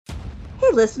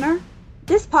Hey, listener.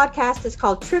 This podcast is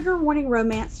called Trigger Warning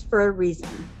Romance for a reason.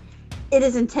 It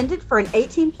is intended for an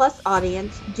 18 plus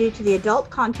audience due to the adult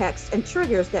context and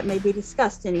triggers that may be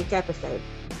discussed in each episode.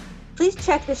 Please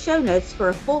check the show notes for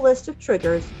a full list of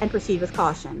triggers and proceed with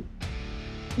caution.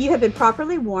 You have been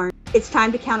properly warned. It's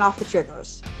time to count off the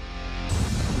triggers.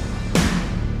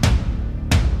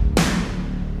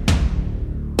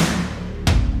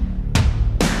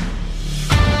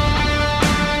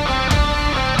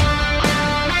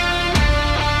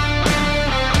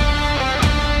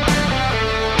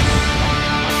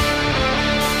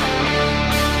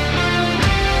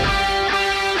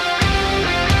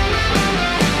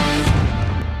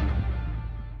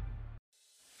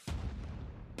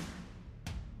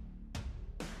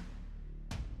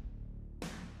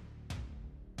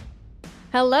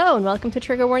 Hello and welcome to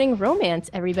Trigger Warning Romance,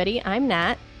 everybody. I'm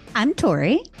Nat. I'm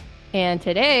Tori. And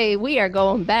today we are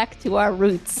going back to our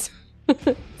roots.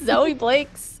 Zoe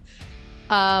Blake's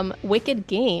Wicked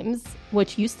Games,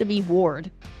 which used to be Ward,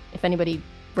 if anybody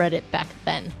read it back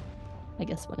then, I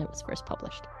guess when it was first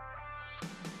published.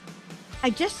 I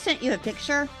just sent you a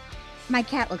picture. My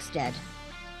cat looks dead.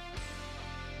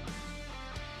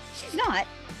 She's not,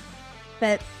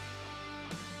 but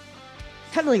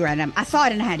totally random. I saw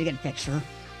it and I had to get a picture.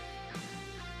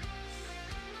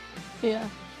 Yeah,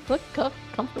 look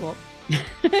comfortable.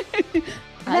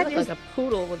 I look like a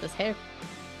poodle with his hair.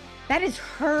 That is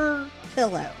her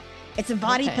pillow. It's a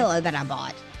body pillow that I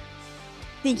bought,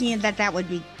 thinking that would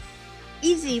be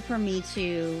easy for me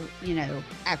to,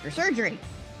 after surgery.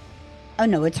 Oh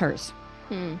no, it's hers.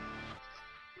 And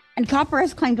Copper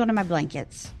has claimed one of my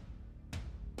blankets.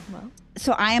 Well,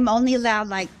 so I am only allowed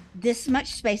like this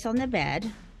much space on the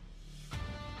bed.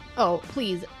 Oh,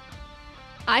 please.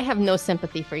 I have no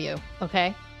sympathy for you,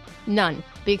 okay? None.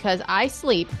 Because I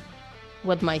sleep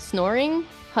with my snoring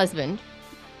husband,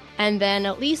 and then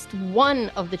at least one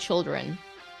of the children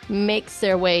makes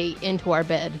their way into our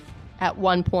bed at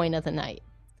one point of the night.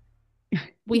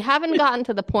 We haven't gotten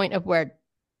to the point of where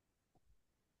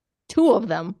two of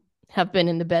them have been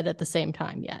in the bed at the same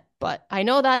time yet, but I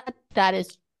know that's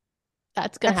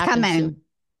going to happen soon.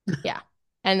 Yeah.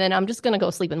 And then I'm just going to go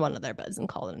sleep in one of their beds and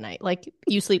call it a night. Like,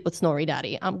 you sleep with Snorri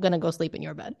Daddy. I'm going to go sleep in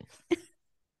your bed.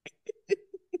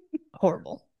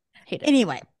 Horrible. Hate it.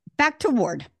 Anyway, back to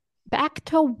Ward. Back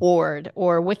to Ward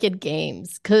or Wicked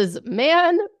Games. Because,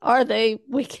 man, are they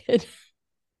wicked.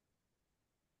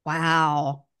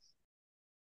 Wow.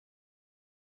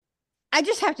 I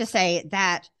just have to say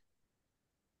that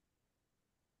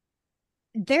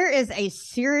there is a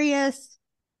serious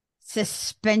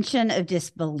suspension of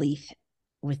disbelief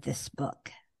with this book.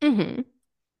 Mm-hmm.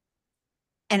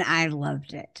 And I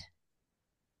loved it.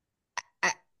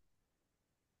 I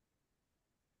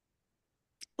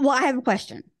have a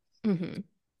question. Mm-hmm.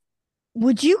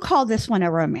 Would you call this one a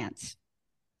romance?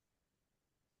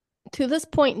 To this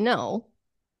point, no.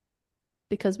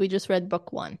 Because we just read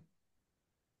book one.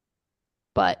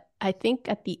 But I think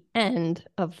at the end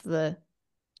of the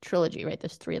trilogy, right?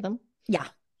 There's three of them. Yeah.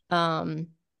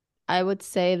 I would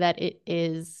say that it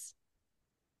is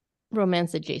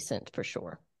romance adjacent for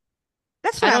sure.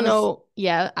 That's what I don't know.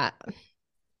 Yeah,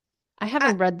 I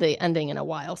haven't read the ending in a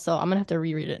while, so I'm gonna have to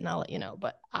reread it and I'll let you know.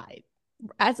 But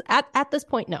at this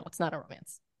point, no, it's not a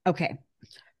romance. Okay,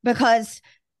 because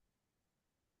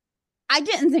I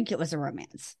didn't think it was a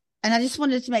romance, and I just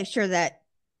wanted to make sure that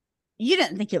you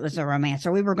didn't think it was a romance,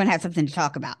 or we were going to have something to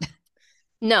talk about.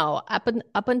 No,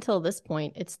 up until this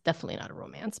point, it's definitely not a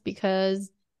romance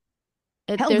because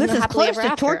Hell, there's this no is happily close ever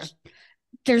to after. torture.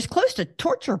 There's close to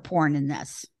torture porn in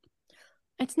this.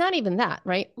 It's not even that,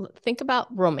 right? Think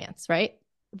about romance, right?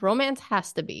 Romance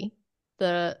has to be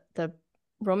the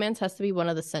romance has to be one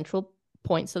of the central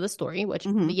points of the story, which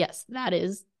yes, that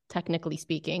is technically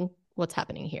speaking what's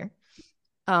happening here.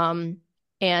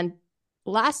 And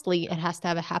lastly, it has to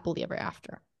have a happily ever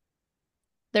after.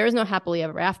 There is no happily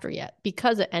ever after yet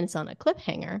because it ends on a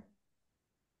cliffhanger.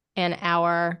 And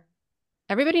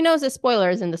everybody knows there's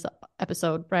spoilers in this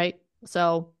episode, right?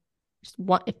 So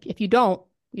if you don't,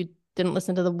 you didn't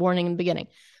listen to the warning in the beginning.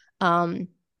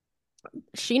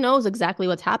 She knows exactly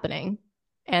what's happening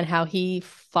and how he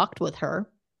fucked with her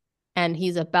and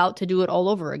he's about to do it all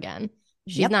over again.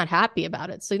 She's not happy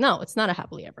about it. So no, it's not a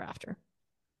happily ever after.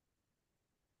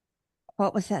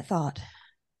 What was that thought?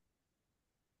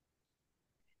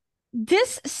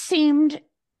 This seemed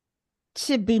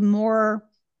to be more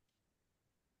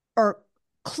or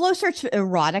closer to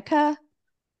erotica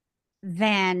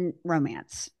than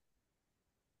romance.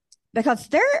 Because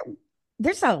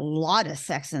there's a lot of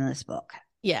sex in this book.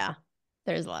 Yeah,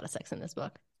 there's a lot of sex in this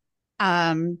book.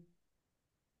 And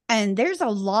And there's a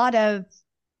lot of,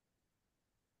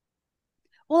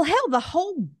 well, hell, the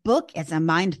whole book is a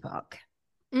mind fuck.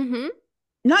 Mm-hmm.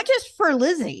 Not just for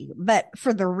Lizzie, but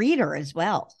for the reader as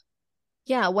well.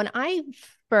 Yeah, when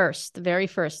the very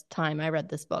first time I read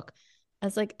this book, I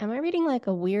was like, am I reading like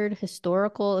a weird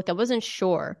historical? Like I wasn't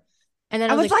sure. And then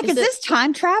I I was was like, like, is this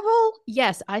time travel?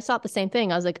 yes, I thought the same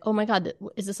thing. I was like, oh my God,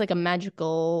 is this like a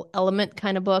magical element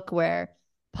kind of book where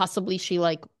possibly she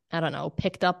like, I don't know,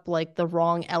 picked up like the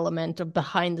wrong element of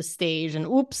behind the stage and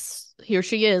oops, here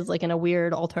she is, like in a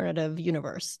weird alternative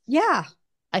universe. Yeah.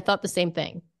 I thought the same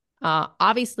thing.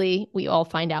 Obviously, we all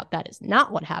find out that is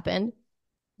not what happened.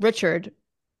 Richard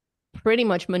pretty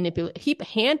much manipulated, he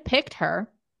handpicked her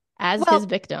as his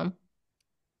victim.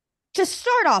 To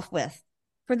start off with,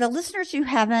 for the listeners who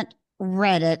haven't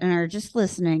read it and are just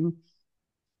listening,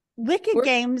 Wicked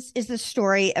Games is the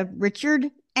story of Richard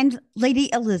and Lady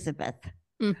Elizabeth.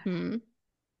 Mm-hmm.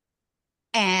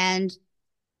 And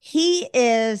he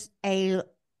is a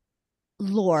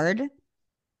lord,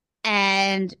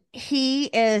 and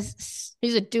he's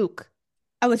a duke.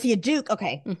 Oh, is he a duke?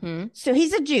 Okay. Mm-hmm. So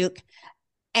he's a duke,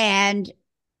 and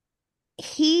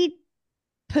he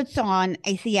puts on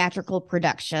a theatrical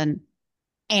production,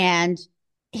 and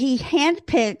he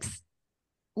handpicks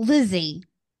Lizzie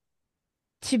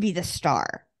to be the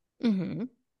star. Mm-hmm.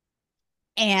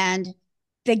 And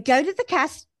they go to the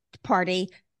cast party.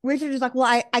 Richard is like,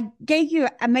 well, I got you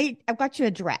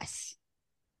a dress.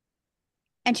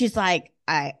 And she's like,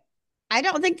 I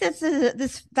don't think this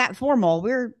is that formal.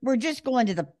 We're just going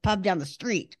to the pub down the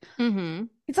street. Mm-hmm.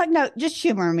 It's like, no, just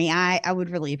humor me. I would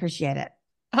really appreciate it.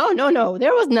 Oh, no.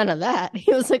 There was none of that.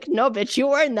 He was like, no, bitch, you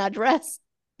were in that dress.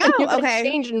 And oh,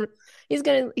 okay. And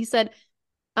he said,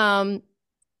 I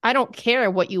don't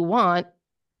care what you want.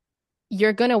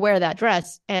 You're going to wear that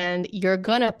dress and you're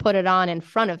going to put it on in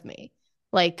front of me.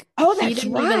 Like, he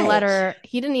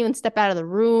didn't even step out of the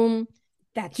room.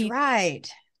 That's right.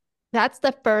 That's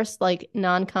the first like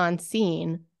non-con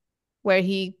scene where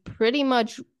he pretty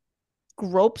much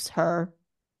gropes her,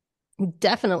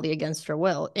 definitely against her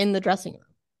will, in the dressing room.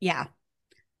 Yeah.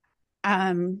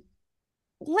 Lady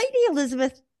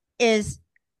Elizabeth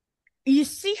you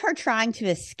see her trying to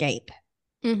escape.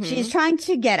 Mm-hmm. She's trying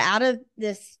to get out of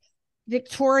this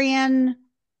Victorian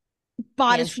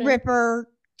bodice ripper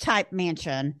type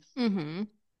mansion. Mm-hmm.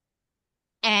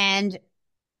 And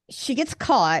she gets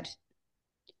caught,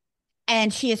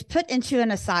 and she is put into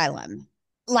an asylum,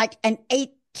 like an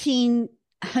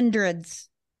 1800s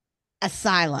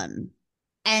asylum.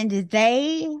 And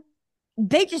they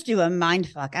just do a mind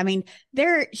fuck. I mean,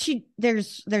 there's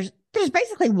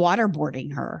basically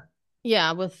waterboarding her.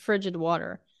 Yeah, with frigid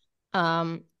water.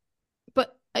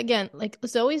 But again, like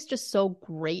Zoe's just so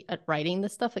great at writing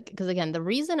this stuff. Because again, the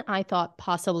reason I thought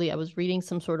possibly I was reading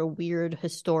some sort of weird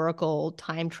historical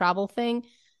time travel thing,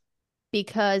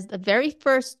 because the very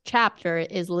first chapter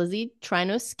is Lizzie trying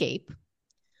to escape,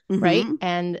 mm-hmm. right?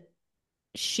 And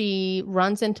she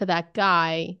runs into that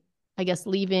guy, I guess,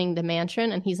 leaving the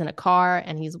mansion, and he's in a car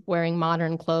and he's wearing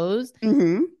modern clothes.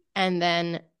 Mm-hmm. And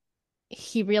then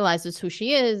he realizes who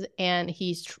she is, and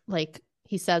he's like,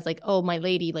 he says like, oh, my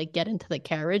lady, like get into the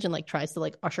carriage, and like tries to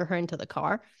like usher her into the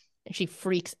car, and she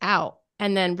freaks out.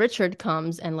 And then Richard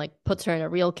comes and like puts her in a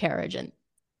real carriage, and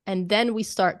then we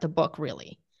start the book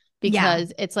really,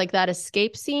 because it's like that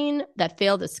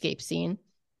failed escape scene,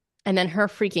 and then her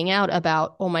freaking out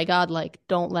about, oh my God, like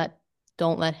don't let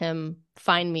him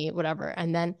find me, whatever.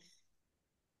 And then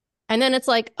it's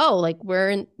like, oh, like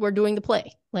we're doing the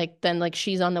play. Like then like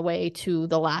she's on the way to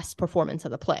the last performance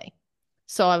of the play.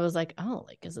 So I was like, oh,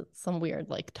 like is it some weird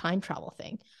like time travel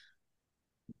thing?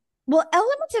 Well,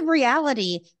 elements of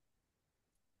reality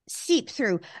seep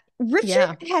through.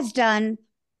 Richard has done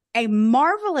a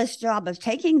marvelous job of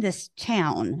taking this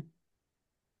town,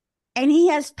 and he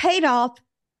has paid off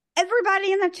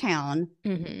everybody in the town.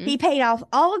 Mm-hmm. He paid off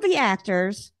all of the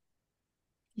actors.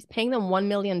 He's paying them £1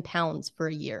 million for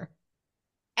a year.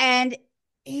 And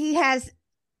he has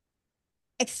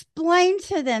explained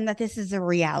to them that this is a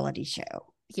reality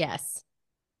show. Yes.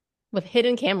 With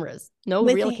hidden cameras. No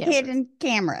real cameras. Hidden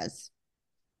cameras.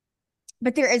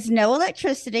 But there is no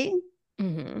electricity.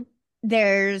 Mm-hmm.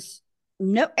 There's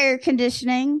no air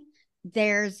conditioning.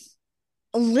 There's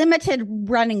limited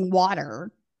running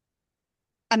water.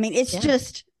 I mean, it's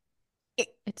just...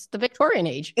 It's the Victorian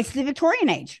age. It's the Victorian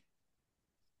age.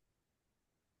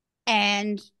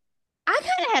 And I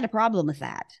kind of had a problem with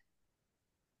that.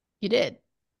 You did?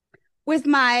 With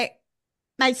my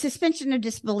suspension of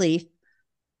disbelief.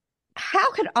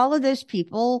 How could all of those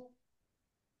people...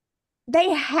 They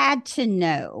had to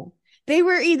know. They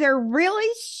were either really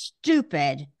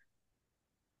stupid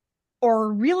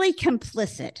or really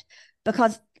complicit?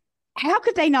 Because how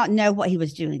could they not know what he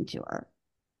was doing to her?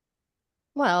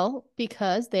 Well,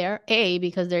 because they're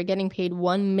getting paid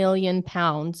 £1 million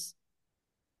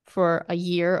for a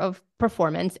year of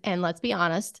performance. And let's be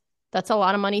honest, that's a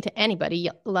lot of money to anybody,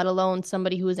 let alone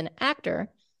somebody who is an actor,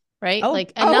 right? Not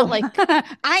like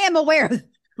I am aware.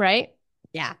 Right?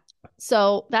 Yeah.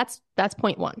 So that's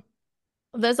point one.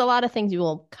 There's a lot of things you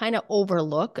will kind of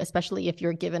overlook, especially if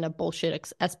you're given a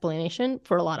bullshit explanation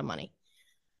for a lot of money.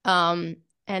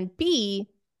 And B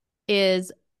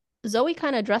is Zoe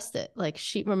kind of addressed it. Like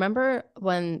remember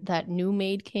when that new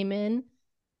maid came in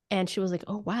and she was like,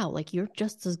 "Oh wow, like you're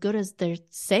just as good as they're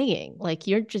saying. Like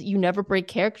you never break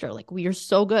character. Like you're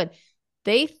so good."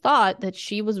 They thought that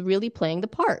she was really playing the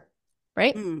part,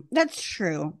 right? That's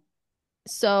true.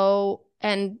 So,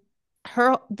 and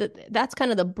that's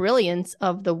kind of the brilliance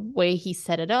of the way he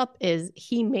set it up is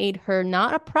he made her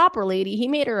not a proper lady, he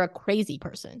made her a crazy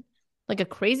person. Like a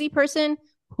crazy person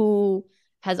who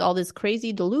has all these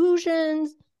crazy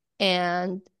delusions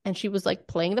and she was like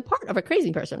playing the part of a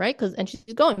crazy person, right? And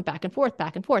she's going back and forth,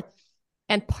 back and forth.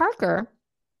 And Parker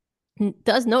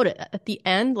does note it at the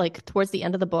end, like towards the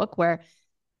end of the book, where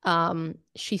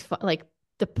she's like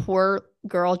the poor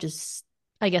girl just,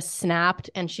 I guess,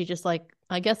 snapped, and she just like,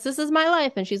 I guess this is my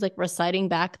life, and she's like reciting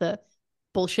back the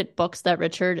bullshit books that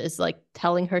Richard is like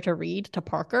telling her to read to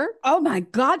Parker. Oh my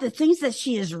God, the things that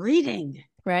she is reading.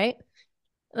 Right?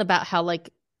 About how, like,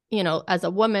 you know, as a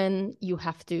woman, you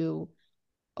have to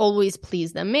always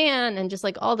please the man and just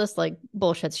like all this like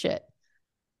bullshit shit.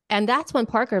 And that's when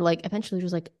Parker like eventually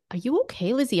was like, "Are you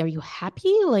okay, Lizzie? Are you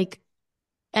happy?" Like,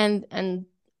 and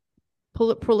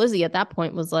poor Lizzie at that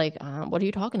point was like, "What are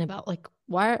you talking about? Like,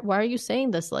 why are you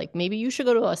saying this? Like, maybe you should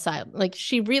go to asylum." Like,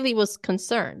 she really was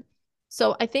concerned.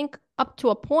 So I think up to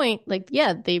a point, like,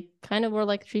 yeah, they kind of were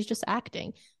like, she's just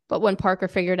acting. But when Parker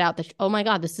figured out that, oh my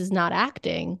God, this is not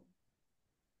acting,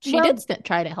 she did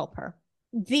try to help her.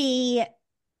 The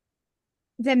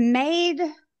maid,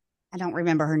 I don't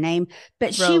remember her name,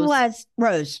 but Rose. she was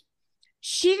Rose.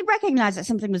 She recognized that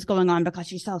something was going on because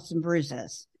she saw some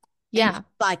bruises. Yeah. And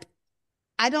like,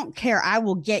 I don't care. I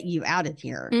will get you out of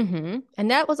here. Mm-hmm.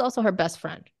 And that was also her best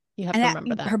friend. You have to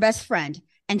remember that. Her best friend.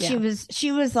 And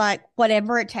she was like,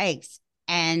 whatever it takes.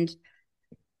 And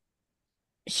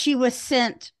she was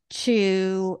sent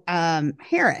to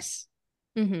Harris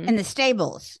in the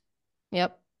stables.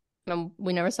 Yep. And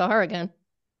we never saw her again.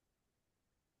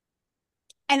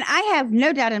 And I have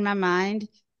no doubt in my mind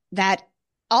that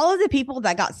all of the people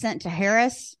that got sent to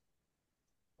Harris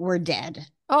were dead.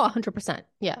 Oh, 100%.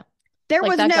 Yeah. There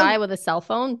was that guy with a cell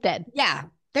phone, dead. Yeah.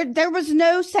 There was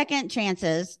no second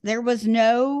chances. There was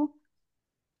no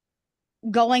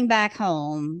going back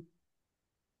home.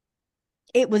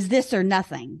 It was this or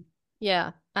nothing.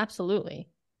 Yeah, absolutely.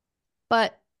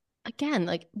 But again,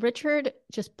 like Richard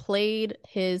just played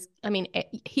his, I mean,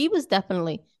 he is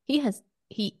definitely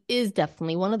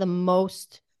one of the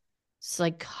most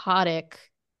psychotic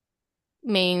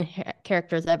main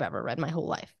characters I've ever read my whole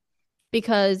life,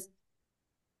 because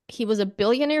he was a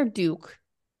billionaire duke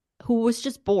who was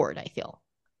just bored, I feel,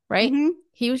 right? Mm-hmm.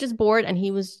 He was just bored, and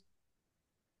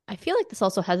I feel like this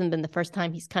also hasn't been the first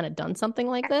time he's kind of done something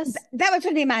like this. That was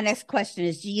going to be my next question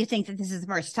is, do you think that this is the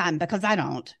first time? Because I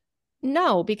don't.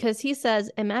 No, because he says,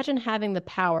 imagine having the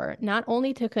power not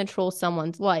only to control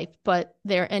someone's life, but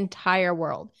their entire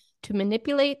world, to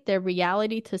manipulate their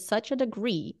reality to such a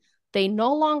degree they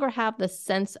no longer have the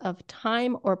sense of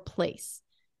time or place.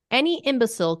 Any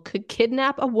imbecile could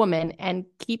kidnap a woman and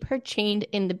keep her chained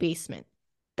in the basement.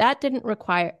 That didn't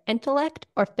require intellect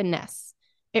or finesse.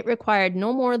 It required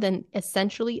no more than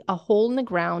essentially a hole in the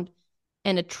ground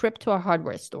and a trip to a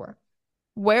hardware store.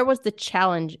 Where was the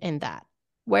challenge in that?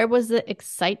 Where was the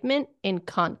excitement in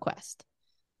conquest?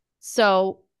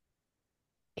 So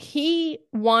he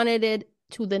wanted it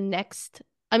to the next.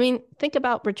 I mean, think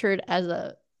about Richard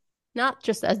as not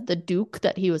just as the Duke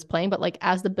that he was playing, but like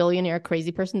as the billionaire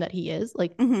crazy person that he is.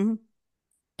 Like,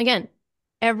 again,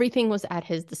 everything was at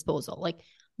his disposal. Like,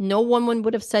 no woman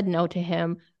would have said no to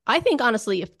him. I think,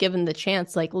 honestly, if given the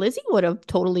chance, like Lizzie would have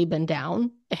totally been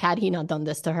down had he not done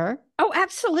this to her. Oh,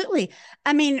 absolutely.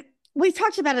 I mean, we've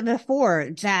talked about it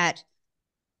before that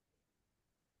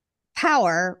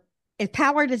if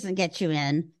power doesn't get you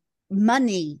in,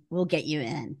 money will get you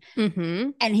in.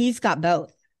 Mm-hmm. And he's got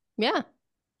both. Yeah,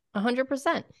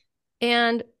 100%.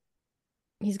 And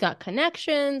he's got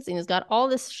connections and he's got all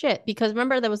this shit. Because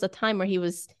remember, there was a time where he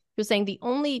was saying the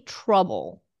only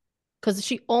trouble, because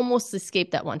she almost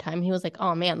escaped that one time. He was like,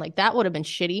 oh man, like that would have been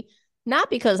shitty. Not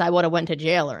because I would have went to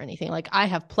jail or anything. Like I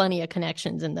have plenty of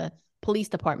connections in the police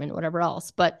department, whatever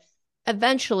else. But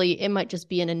eventually it might just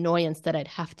be an annoyance that I'd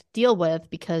have to deal with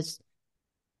because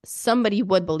somebody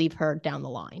would believe her down the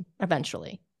line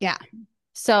eventually. Yeah.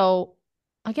 So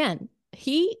again,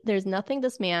 there's nothing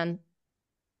this man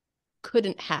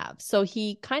couldn't have. So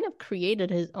he kind of created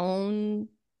his own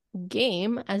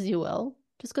game, as you will,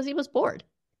 just because he was bored.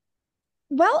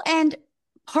 Well, and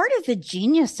part of the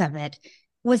genius of it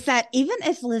was that even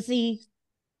if Lizzie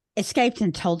escaped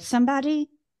and told somebody,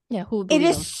 Yeah, who would it believe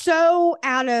is him? so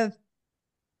out of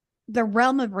the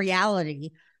realm of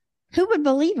reality. Who would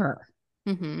believe her?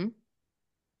 Mm-hmm.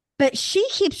 But she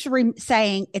keeps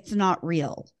saying it's not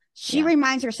real. She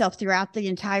reminds herself throughout the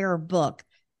entire book,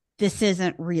 this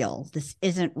isn't real. This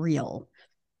isn't real.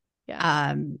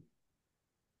 Yeah.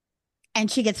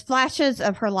 And she gets flashes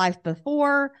of her life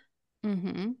before.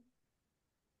 Mm-hmm.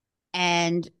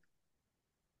 And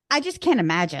I just can't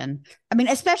imagine. I mean,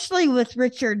 especially with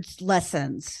Richard's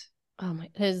lessons. Oh my,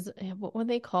 what were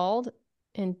they called?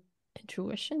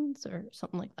 Intuitions or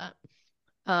something like that.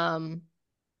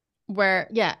 Where,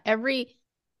 yeah,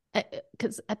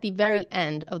 because at the very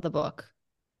end of the book,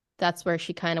 that's where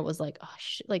she kind of was like, oh,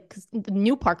 shit, like, because the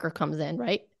new Parker comes in,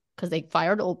 right? Because they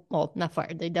fired not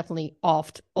fired, they definitely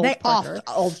offed old Parker.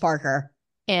 Old Parker.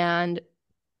 And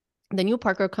the new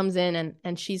Parker comes in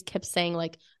and she's kept saying,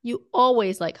 like, you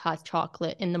always like hot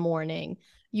chocolate in the morning.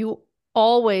 You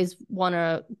always want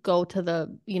to go to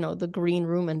the green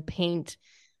room and paint.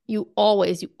 You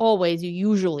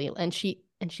usually. And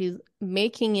she's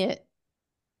making it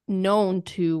known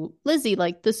to Lizzie,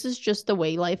 like, this is just the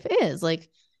way life is. Like,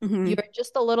 you're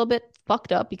just a little bit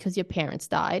fucked up because your parents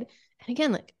died. And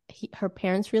again, like, her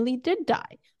parents really did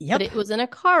die. Yep. But it was in a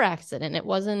car accident. It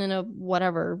wasn't in a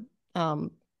whatever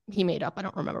he made up. I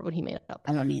don't remember what he made up.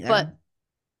 I don't either.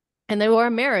 And they were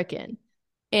American.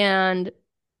 And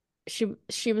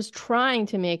she was trying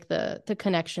to make the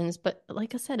connections, but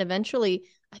like I said, eventually,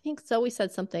 I think Zoe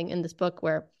said something in this book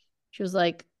where she was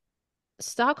like,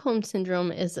 Stockholm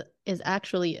syndrome is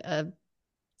actually a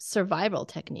survival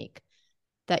technique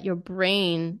that your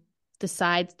brain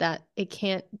decides that it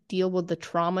can't deal with the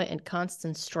trauma and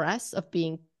constant stress of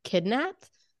being kidnapped.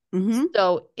 Mm-hmm.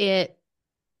 So it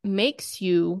makes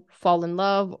you fall in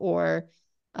love or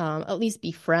at least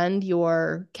befriend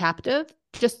your captive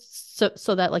just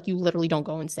so that, like, you literally don't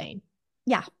go insane.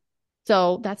 Yeah.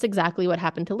 So that's exactly what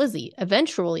happened to Lizzie.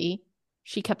 Eventually,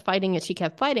 she kept fighting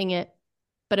it,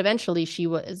 but eventually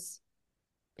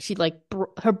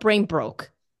her brain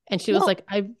broke. And she was like,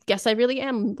 I guess I really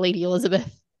am Lady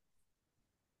Elizabeth.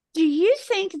 Do you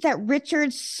think that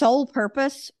Richard's sole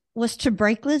purpose was to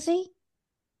break Lizzie?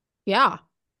 Yeah.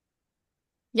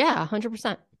 Yeah,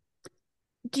 100%.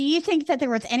 Do you think that there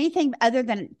was anything other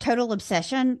than total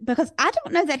obsession? Because I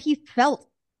don't know that he felt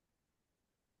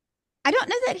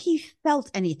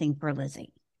anything for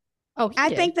Lizzie. Oh,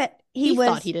 I think that he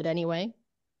thought he did anyway.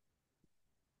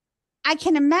 I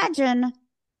can imagine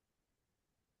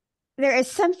there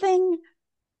is something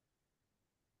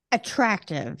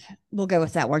attractive, we'll go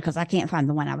with that word because I can't find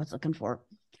the one I was looking for,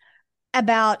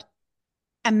 about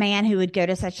a man who would go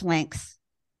to such lengths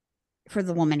for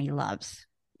the woman he loves.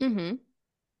 Mm-hmm.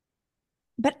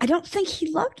 But I don't think he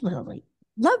loved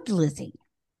Lizzie.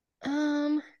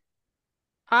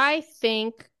 I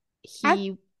think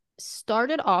he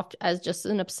started off as just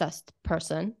an obsessed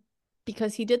person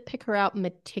because he did pick her out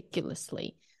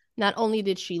meticulously. Not only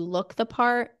did she look the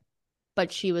part,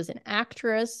 but she was an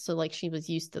actress. So, like, she was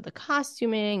used to the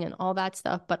costuming and all that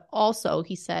stuff. But also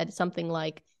he said something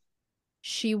like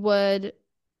she wouldn't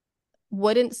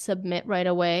submit right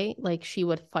away. Like, she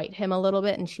would fight him a little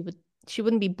bit and she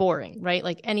wouldn't be boring, right?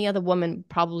 Like, any other woman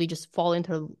probably just fall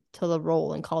into the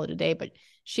role and call it a day, but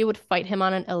she would fight him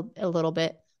on a little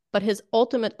bit. But his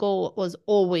ultimate goal was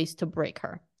always to break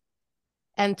her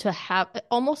and to have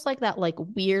almost like that, like,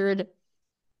 weird,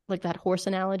 like that horse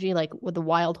analogy, like with the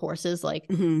wild horses, like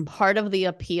part of the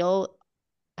appeal,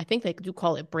 I think they do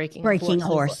call it breaking a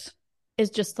horse, is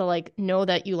just to, like, know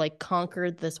that you, like,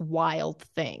 conquered this wild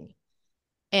thing.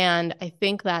 And I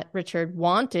think that Richard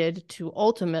wanted to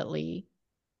ultimately,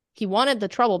 he wanted the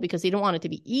trouble because he didn't want it to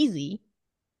be easy,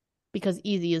 because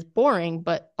easy is boring.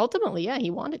 But ultimately, yeah, he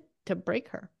wanted to break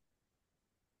her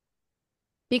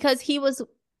because he was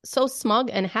so smug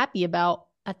and happy about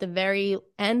at the very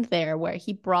end there where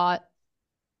he brought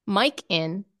Mike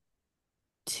in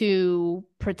to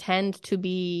pretend to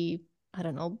be, I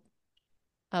don't know,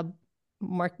 a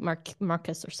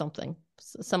Marcus or something,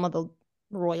 some of the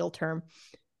royal term.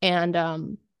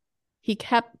 And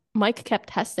Mike kept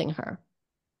testing her.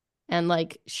 And,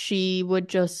 like, she would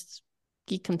just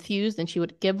get confused and she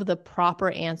would give the proper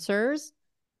answers.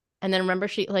 And then remember,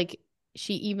 she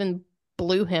even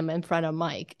blew him in front of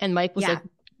Mike. And Mike was Yeah. like,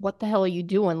 what the hell are you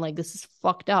doing? Like, this is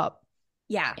fucked up.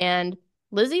 Yeah. And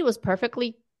Lizzie was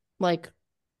perfectly like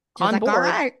She was on like, board all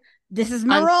right, this is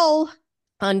my role.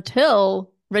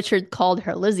 until Richard called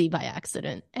her Lizzie by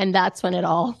accident. And that's when it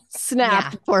all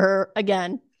snapped for her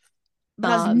again.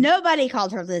 Because nobody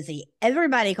called her Lizzie.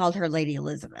 Everybody called her Lady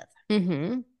Elizabeth.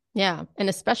 Mm-hmm. Yeah. And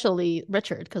especially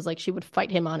Richard, because like she would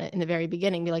fight him on it in the very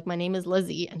beginning, be like, my name is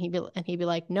Lizzie. And he'd be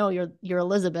like, no, you're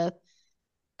Elizabeth.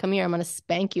 Come here, I'm gonna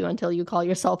spank you until you call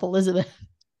yourself Elizabeth.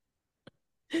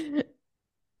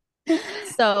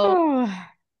 So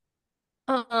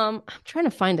I'm trying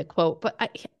to find the quote, but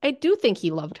I do think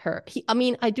he loved her.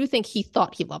 I do think he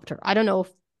thought he loved her. I don't know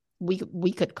if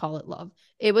we could call it love.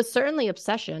 It was certainly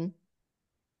obsession.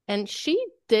 And she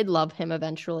did love him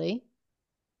eventually,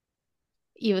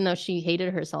 even though she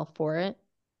hated herself for it.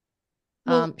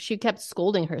 Well, she kept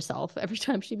scolding herself every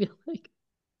time she'd be like,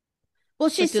 well,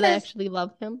 she did I actually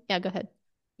love him? Yeah, go ahead.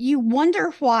 You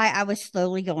wonder why I was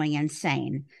slowly going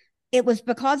insane. It was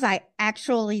because I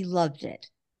actually loved it.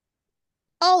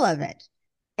 All of it.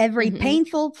 Every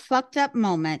painful, fucked up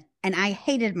moment, and I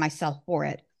hated myself for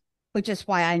it, which is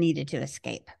why I needed to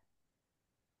escape.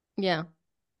 Yeah.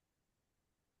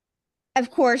 Of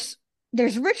course,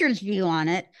 there's Richard's view on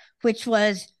it, which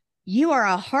was, you are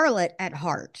a harlot at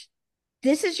heart.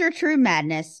 This is your true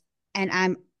madness, and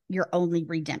I'm your only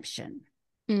redemption.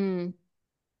 Mm.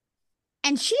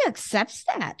 And she accepts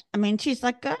that. I mean, she's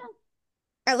like,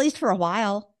 at least for a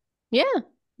while. Yeah.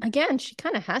 Again, she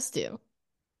kind of has to.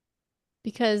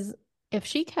 Because if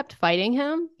she kept fighting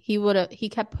him, he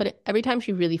kept putting, every time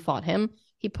she really fought him,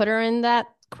 he put her in that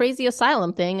crazy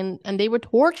asylum thing and they would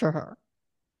torture her.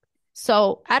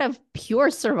 So out of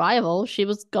pure survival, she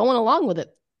was going along with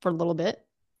it for a little bit.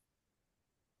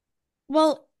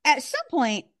 Well, at some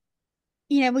point,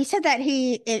 we said that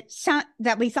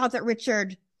that we thought that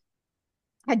Richard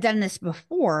had done this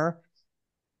before.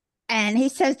 And he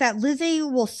says that Lizzie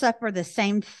will suffer the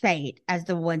same fate as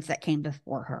the ones that came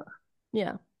before her.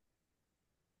 Yeah.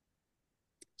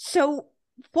 So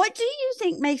what do you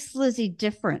think makes Lizzie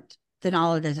different than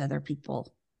all of those other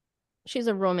people? She's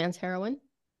a romance heroine.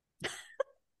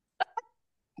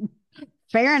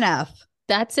 Fair enough.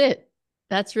 That's it.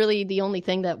 That's really the only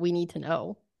thing that we need to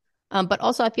know. But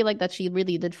also I feel like that she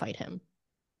really did fight him.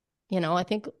 I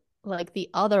think like the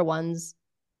other ones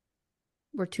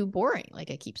were too boring, like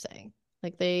I keep saying.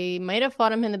 Like they might have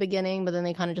fought him in the beginning, but then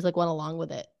they kind of just like went along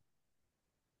with it.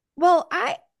 Well,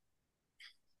 I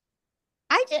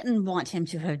didn't want him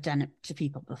to have done it to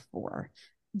people before.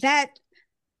 That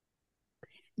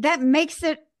makes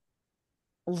it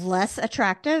less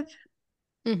attractive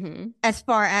as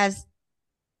far as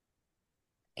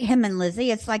him and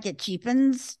Lizzie. It's like it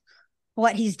cheapens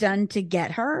what he's done to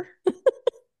get her.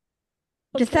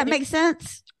 Does that make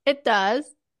sense? It does.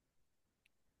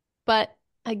 But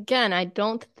again, I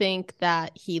don't think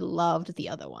that he loved the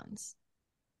other ones.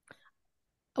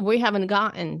 We haven't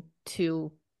gotten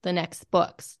to the next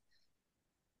books.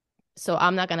 So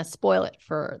I'm not going to spoil it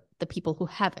for the people who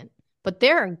haven't. But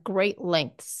there are great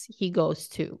lengths he goes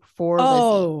to for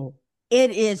Lizzie.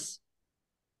 It is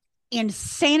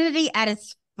insanity at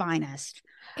its finest.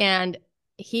 And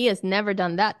he has never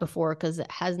done that before because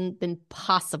it hasn't been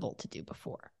possible to do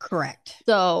before. Correct.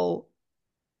 So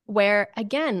where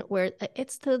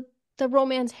it's the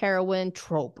romance heroine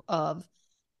trope of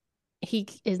he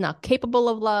is not capable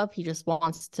of love. He just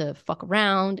wants to fuck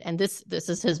around. And this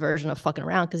is his version of fucking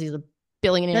around because he's a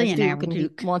billionaire duke and he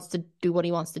wants to do what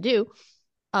he wants to do.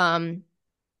 And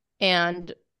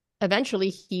eventually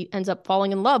he ends up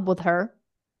falling in love with her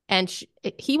and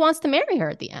he wants to marry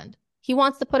her at the end. He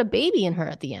wants to put a baby in her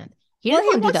at the end. He doesn't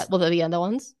want to do that with the other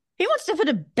ones. He wants to put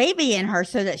a baby in her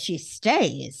so that she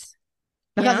stays.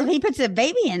 Because if he puts a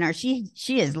baby in her, she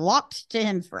is locked to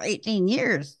him for 18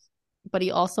 years. But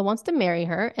he also wants to marry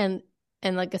her. And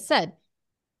like I said,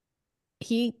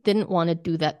 he didn't want to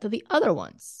do that to the other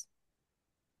ones.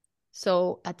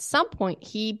 So at some point,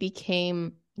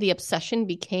 the obsession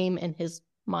became in his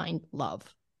mind love.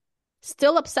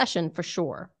 Still obsession for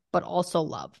sure, but also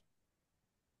love.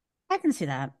 I can see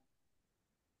that.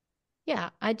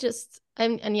 Yeah,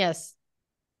 and yes,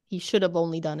 he should have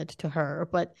only done it to her,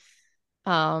 but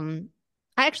I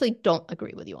actually don't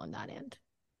agree with you on that end.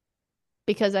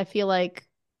 Because I feel like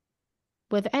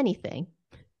with anything,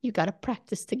 you got to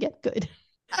practice to get good.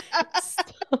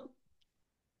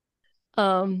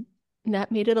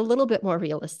 That made it a little bit more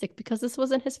realistic because this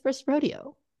wasn't his first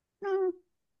rodeo.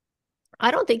 I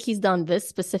don't think he's done this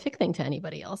specific thing to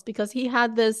anybody else because he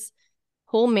had this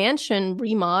whole mansion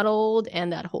remodeled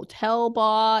and that hotel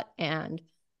bought and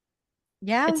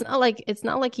Yeah. It's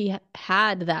not like he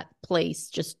had that place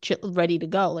just ready to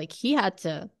go. Like he had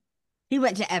to, He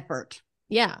went to effort.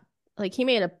 yeah. Like he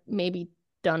maybe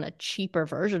done a cheaper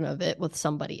version of it with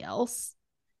somebody else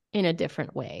in a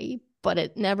different way, but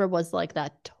it never was like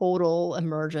that total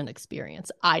immersion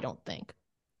experience. I don't think.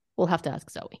 We'll have to ask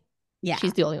Zoe. Yeah.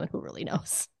 She's the only one who really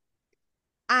knows.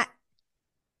 I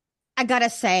I gotta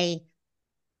say,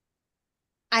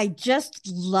 I just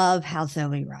love how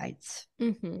Zoe writes.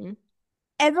 Mm-hmm.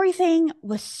 Everything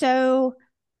was so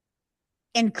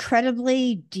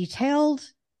incredibly detailed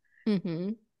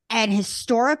Mm-hmm. and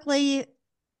historically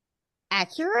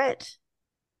accurate.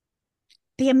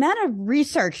 The amount of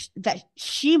research that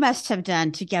she must have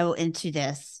done to go into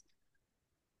this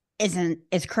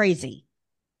is crazy.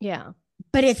 Yeah.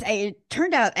 But it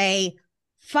turned out a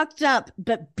fucked up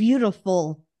but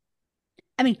beautiful.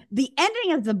 I mean, the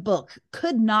ending of the book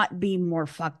could not be more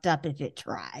fucked up if it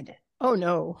tried. Oh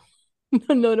no.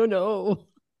 No, no, no.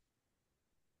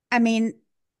 I mean,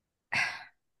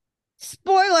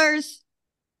 spoilers,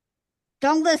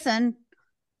 don't listen.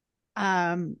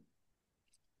 Um,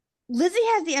 Lizzie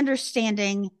has the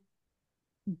understanding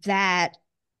that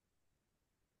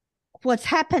what's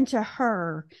happened to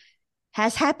her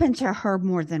has happened to her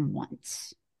more than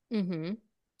once. Mm-hmm.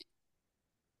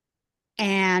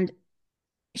 And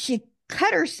she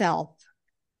cut herself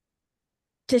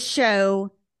to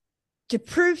show, to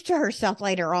prove to herself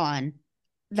later on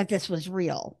that this was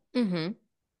real. Mm-hmm.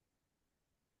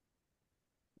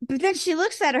 But then she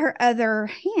looks at her other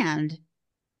hand,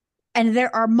 and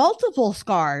there are multiple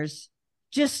scars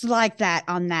just like that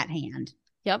on that hand.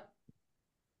 Yep.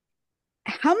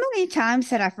 How many times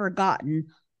had I forgotten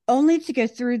only to go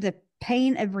through the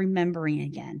pain of remembering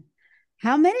again?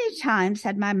 How many times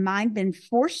had my mind been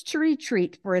forced to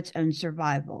retreat for its own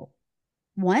survival?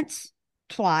 Once,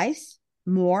 twice,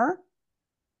 more.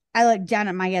 I looked down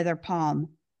at my other palm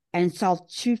and saw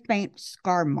two faint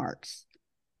scar marks.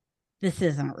 This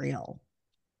isn't real.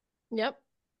 Yep.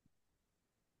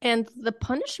 And the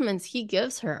punishments he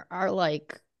gives her are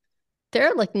like,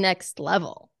 they're like next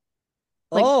level.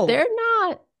 Like Oh, they're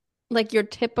not like your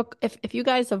typical, if you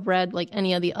guys have read like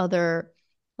any of the other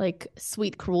like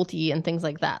sweet cruelty and things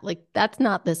like that, like that's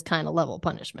not this kind of level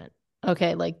punishment.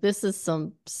 Okay. Like this is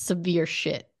some severe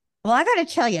shit. well, I got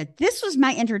to tell you, this was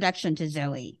my introduction to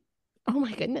Zoe. Oh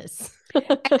my goodness.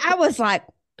 And I was like,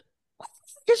 what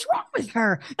is wrong with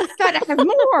her? You got to have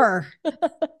more.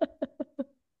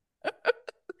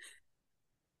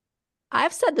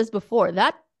 I've said this before.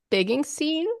 That bigging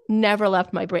scene never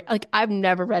left my brain. Like I've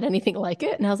never read anything like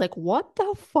it. And I was like, what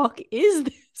the fuck is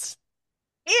this?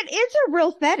 It is a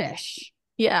real fetish.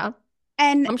 Yeah,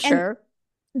 And I'm sure.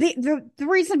 the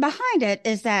reason behind it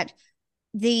is that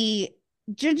the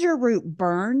ginger root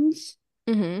burns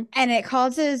Mm-hmm. and it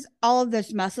causes all of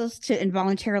those muscles to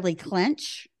involuntarily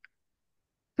clench,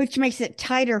 which makes it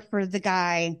tighter for the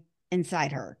guy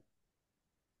inside her.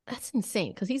 That's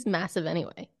insane because he's massive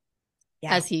anyway.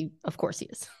 Yeah. As he, of course, he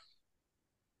is.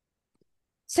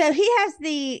 So he has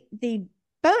the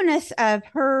bonus of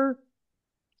her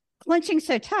clenching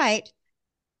so tight,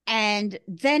 and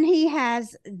then he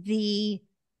has the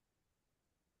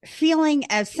feeling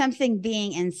of something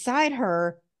being inside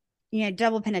her,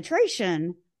 double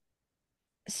penetration.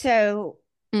 So,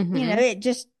 Mm-hmm.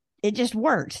 it just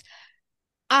works.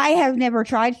 I have never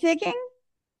tried figging.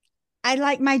 I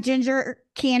like my ginger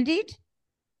candied.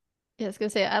 Yeah, I was gonna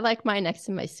say I like mine next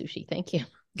to my sushi. Thank you.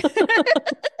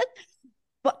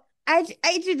 But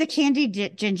I do the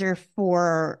candied ginger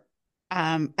for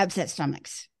upset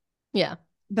stomachs. Yeah.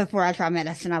 Before I try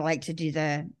medicine, I like to do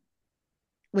the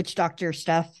witch doctor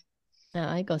stuff. No,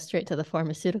 I go straight to the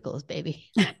pharmaceuticals, baby.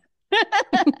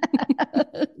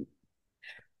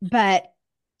 But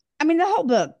I mean, the whole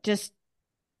book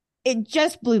it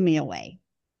just blew me away.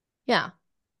 Yeah.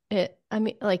 I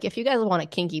mean, like if you guys want a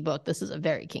kinky book, this is a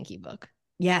very kinky book.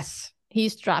 Yes. He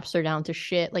straps her down to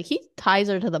shit. Like he ties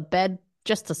her to the bed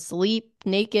just to sleep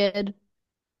naked.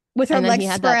 With her And then legs he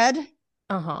had spread.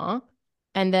 Uh-huh.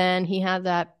 And then he had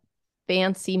that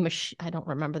fancy machine. I don't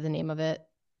remember the name of it.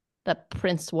 That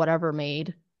Prince whatever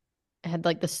made. It had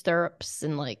like the stirrups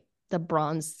and like the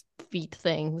bronze feet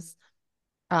things.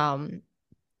 And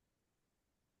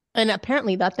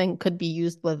apparently that thing could be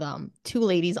used with two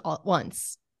ladies all at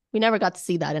once. We never got to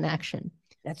see that in action.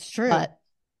 That's true. But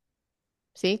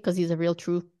see, because he's a real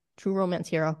true romance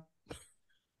hero.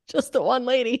 Just the one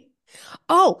lady.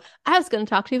 Oh, I was going to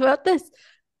talk to you about this.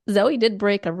 Zoe did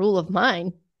break a rule of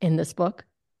mine in this book.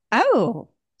 Oh,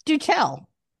 do tell.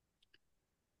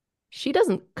 She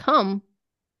doesn't come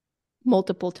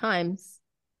multiple times.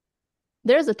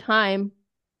 There's a time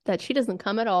that she doesn't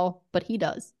come at all, but he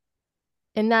does.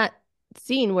 In that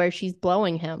scene where she's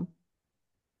blowing him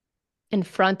in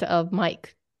front of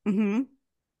Mike, Mm-hmm.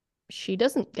 she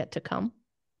doesn't get to come.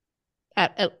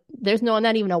 There's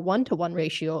not even a 1-to-1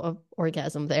 ratio of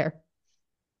orgasm there.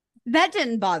 That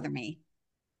didn't bother me.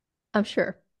 I'm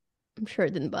sure it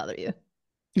didn't bother you.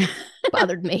 It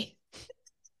bothered me.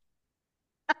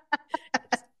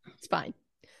 It's fine.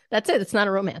 That's it. It's not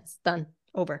a romance. Done.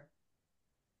 Over.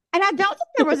 And I don't think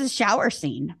there was a shower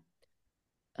scene.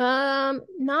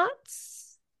 Not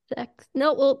sex.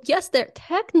 No, well, yes, there,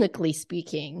 technically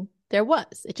speaking, there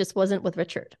was. It just wasn't with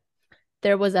Richard.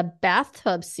 There was a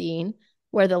bathtub scene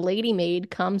where the lady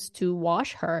maid comes to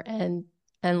wash her and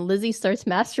Lizzie starts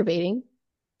masturbating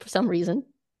for some reason.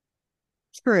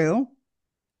 True.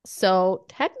 So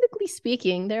technically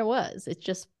speaking, there was. It's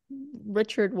just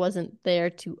Richard wasn't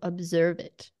there to observe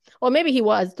it. Or maybe he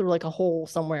was through like a hole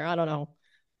somewhere. I don't know.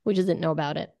 We just didn't know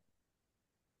about it.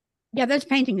 Yeah, those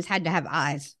paintings had to have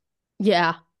eyes.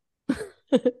 Yeah.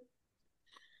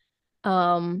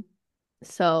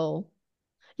 So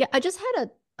yeah, I just had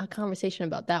a conversation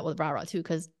about that with Rara too,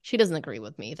 because she doesn't agree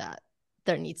with me that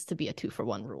there needs to be a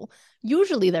 2-for-1 rule.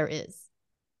 Usually there is.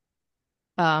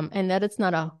 And that it's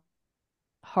not a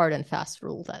hard and fast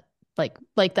rule that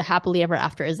like the happily ever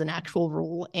after is an actual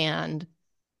rule and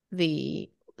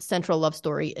the central love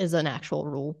story is an actual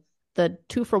rule. The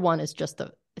 2-for-1 is just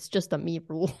a me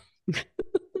rule.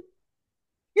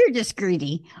 You're just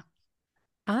greedy.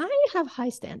 I have high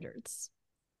standards.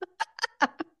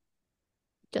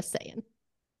 Just saying.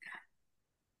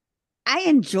 I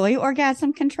enjoy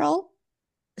orgasm control.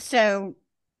 So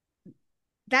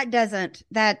that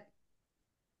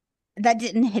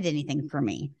didn't hit anything for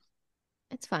me.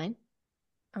 It's fine.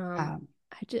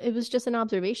 It was just an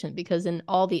observation because in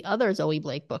all the other Zoe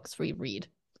Blake books we read,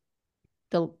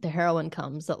 the heroine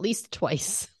comes at least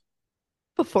twice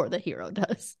before the hero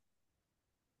does.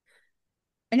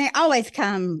 And they always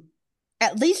come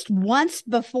at least once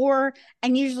before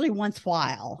and usually once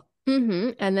while.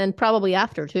 Mm-hmm. And then probably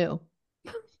after too.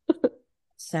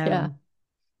 So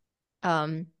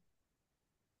yeah.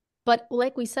 But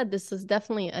like we said, this is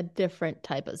definitely a different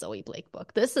type of Zoe Blake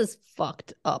book. This is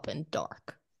fucked up and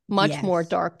dark. Much more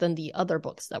dark than the other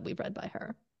books that we read by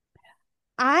her.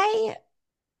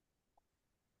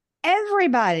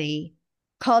 Everybody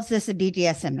calls this a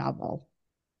BDSM novel.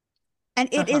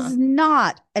 And it is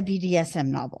not a BDSM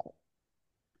novel.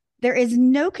 There is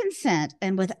no consent,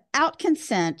 and without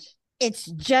consent, it's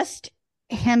just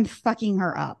him fucking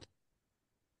her up.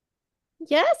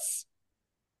 Yes.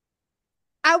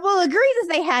 I will agree that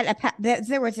they had that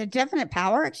there was a definite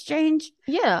power exchange.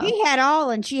 Yeah. He had all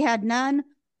and she had none.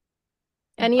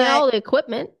 And he had all the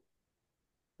equipment.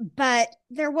 But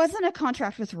there wasn't a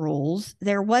contract with rules.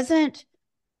 There wasn't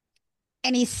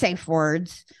any safe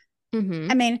words.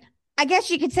 Mm-hmm. I mean, I guess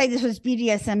you could say this was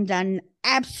BDSM done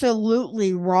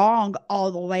absolutely wrong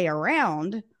all the way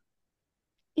around.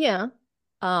 Yeah.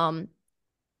 I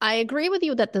agree with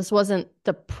you that this wasn't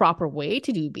the proper way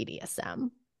to do BDSM.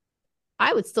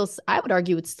 I would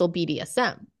argue it's still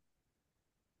BDSM.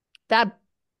 That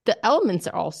the elements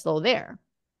are all still there.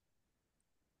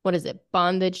 What is it?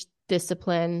 Bondage,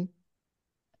 discipline,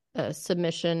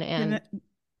 submission, and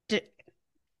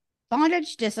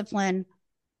bondage, discipline,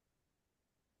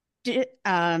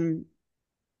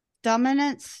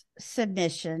 dominance,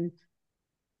 submission,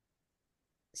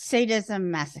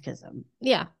 sadism, masochism.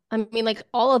 Yeah. I mean, like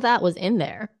all of that was in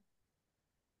there.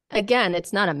 Again,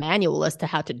 it's not a manual as to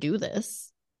how to do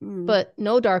this, but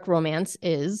no dark romance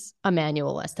is a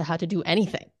manual as to how to do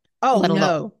anything. Oh,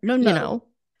 no. You know,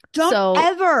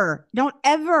 don't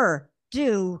ever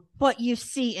do what you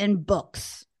see in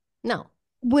books. No.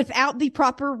 Without the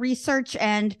proper research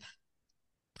and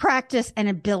practice and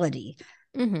ability.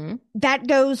 Mm-hmm. That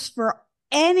goes for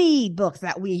any book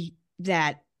any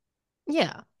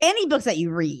books that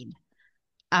you read.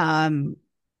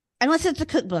 Unless it's a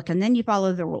cookbook and then you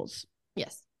follow the rules.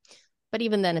 Yes. But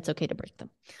even then it's okay to break them.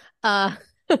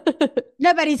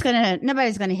 Nobody's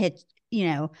gonna hit,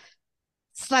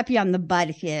 slap you on the butt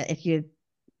if you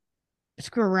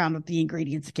screw around with the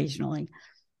ingredients occasionally.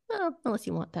 Well, unless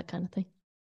you want that kind of thing.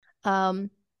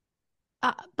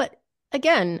 But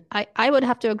again, I would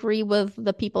have to agree with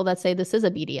the people that say this is a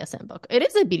BDSM book. It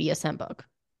is a BDSM book.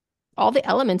 All the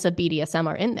elements of BDSM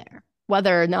are in there.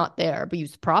 Whether or not they're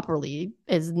used properly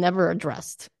is never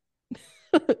addressed.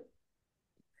 But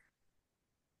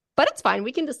it's fine.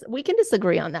 We can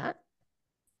disagree on that.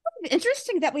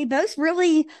 Interesting that we both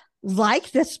really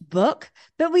like this book,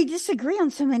 but we disagree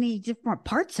on so many different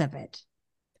parts of it.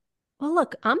 Well,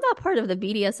 look, I'm not part of the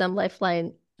BDSM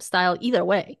Lifeline style either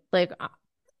way. Like,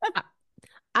 I,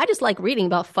 I just like reading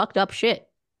about fucked up shit.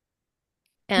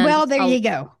 And Well, there you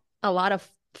go. a lot of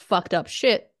fucked up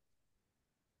shit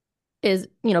is,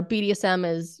 BDSM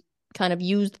is kind of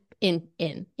used in,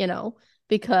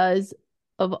 because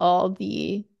of all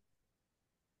the,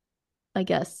 I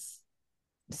guess,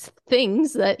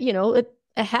 things that, it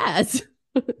has.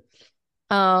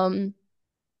 um,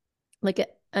 like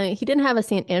he didn't have a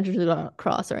St. Andrew's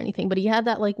cross or anything, but he had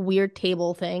that like weird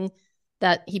table thing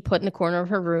that he put in the corner of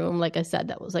her room. Like I said,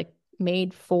 that was like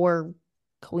made for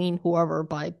Queen whoever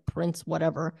by Prince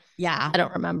whatever. Yeah. I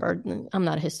don't remember. I'm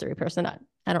not a history person. I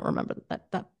don't remember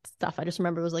that stuff. I just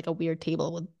remember it was like a weird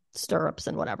table with stirrups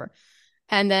and whatever.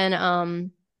 And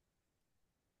then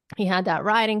he had that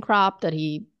riding crop that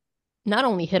he not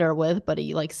only hit her with, but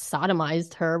he like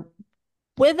sodomized her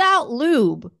without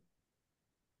lube.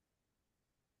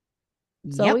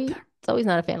 Yep. So he's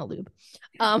not a fan of lube.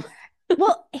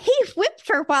 Well, he whipped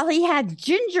her while he had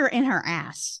ginger in her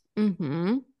ass.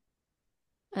 Mm-hmm.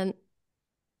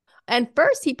 And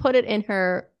first he put it in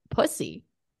her pussy.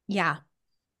 Yeah.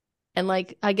 And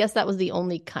like I guess that was the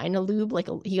only kind of lube. Like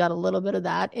he got a little bit of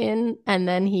that in, and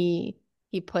then he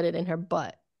put it in her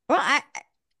butt. Well,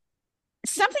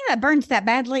 something that burns that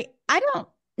badly, I don't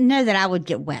know that I would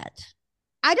get wet.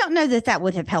 I don't know that that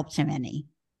would have helped him any.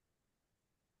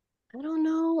 I don't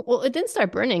know. Well, it didn't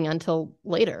start burning until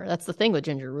later. That's the thing with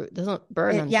ginger root. It doesn't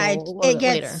burn until a little it bit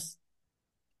gets later.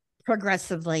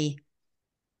 progressively.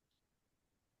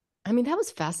 I mean, that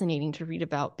was fascinating to read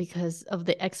about because of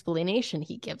the explanation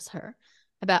he gives her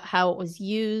about how it was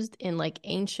used in like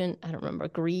ancient, I don't remember,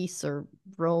 Greece or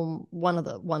Rome, one of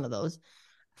those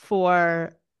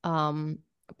for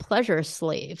pleasure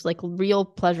slaves, like real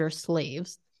pleasure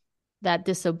slaves that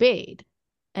disobeyed.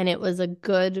 And it was a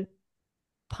good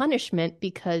punishment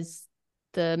because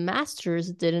the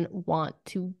masters didn't want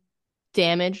to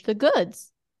damage the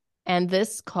goods. And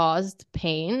this caused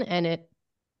pain, and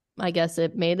I guess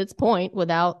it made its point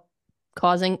without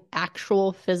causing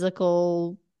actual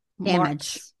physical damage.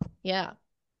 Marks. Yeah.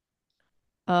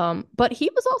 But he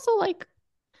was also like,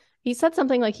 he said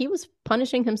something like he was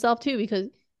punishing himself too because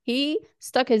he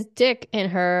stuck his dick in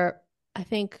her, I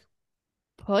think,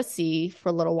 pussy for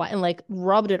a little while and like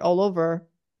rubbed it all over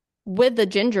with the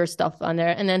ginger stuff on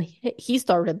there. And then he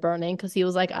started burning because he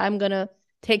was like, I'm going to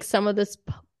take some of this,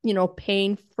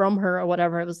 pain from her or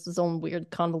whatever. It was his own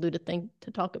weird convoluted thing to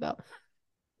talk about.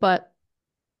 But,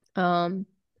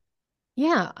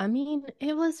 yeah, I mean,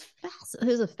 it was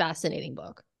a fascinating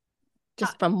book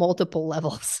just from multiple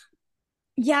levels.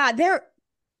 Yeah, there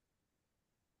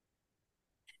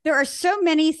are so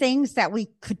many things that we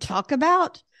could talk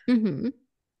about. Mm-hmm.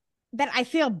 But I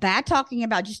feel bad talking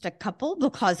about just a couple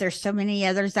because there's so many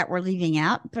others that we're leaving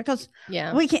out because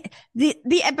we can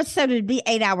the episode would be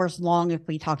 8 hours long if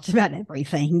we talked about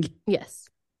everything. Yes.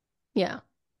 Yeah.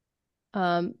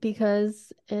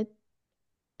 Because I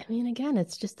mean, again,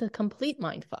 it's just a complete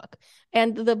mind fuck.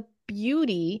 And the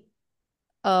beauty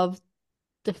of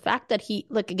the fact that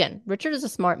again, Richard is a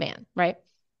smart man, right?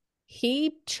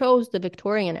 He chose the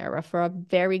Victorian era for a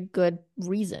very good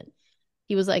reason.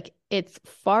 He was like, it's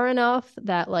far enough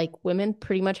that like women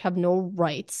pretty much have no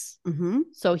rights. Mm-hmm.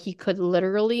 So he could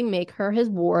literally make her his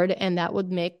ward, and that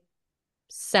would make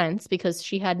sense because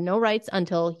she had no rights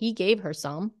until he gave her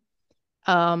some.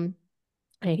 And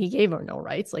he gave her no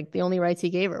rights. Like the only rights he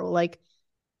gave her were like,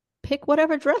 pick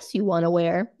whatever dress you want to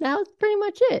wear. That was pretty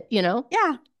much it,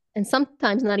 Yeah. And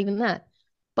sometimes not even that.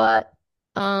 But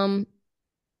so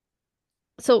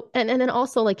and then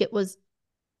also like it wasn't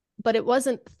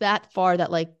that far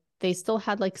that like they still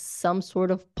had like some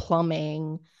sort of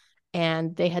plumbing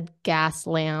and they had gas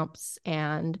lamps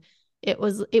and it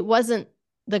wasn't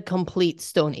the complete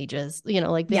Stone Ages,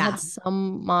 like they had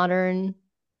some modern,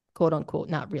 quote unquote,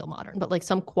 not real modern, but like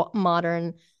some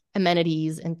modern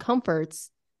amenities and comforts.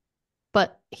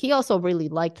 But he also really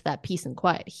liked that peace and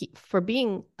quiet. For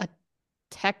being a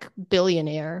tech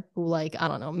billionaire who like, I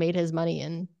don't know, made his money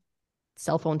in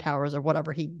cell phone towers or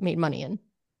whatever he made money in,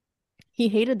 he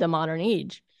hated the modern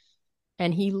age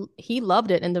and he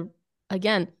loved it. And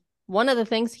again, one of the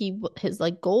things his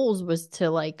like goals was to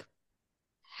like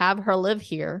have her live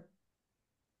here,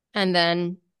 and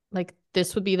then like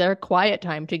this would be their quiet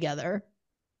time together,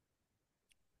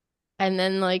 and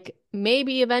then like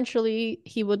maybe eventually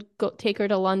he would go take her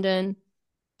to London,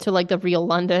 to like the real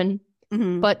London,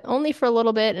 but only for a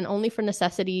little bit and only for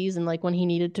necessities and like when he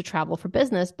needed to travel for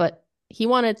business. But he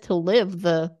wanted to live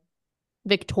the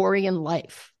Victorian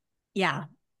life. Yeah.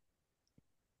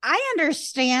 I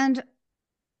understand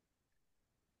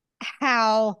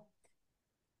how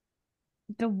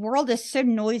the world is so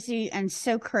noisy and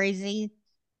so crazy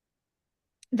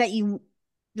that you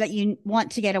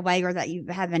want to get away, or that you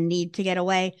have a need to get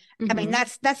away. I mean,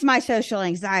 Mm-hmm. that's my social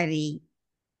anxiety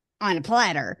on a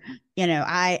platter.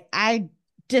 I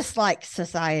dislike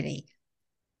society,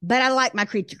 but I like my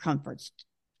creature comforts.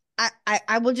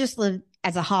 I will just live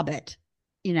as a hobbit,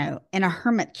 in a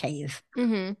hermit cave.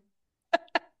 Mm-hmm.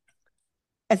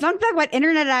 As long as I've got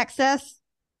internet access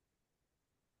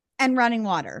and running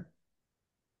water.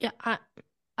 Yeah,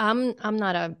 I'm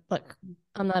not a like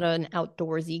I'm not an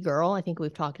outdoorsy girl. I think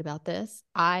we've talked about this.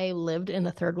 I lived in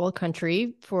a third world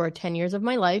country for 10 years of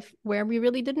my life where we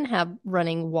really didn't have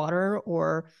running water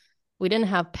or we didn't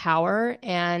have power,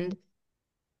 and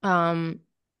um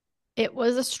it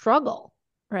was a struggle,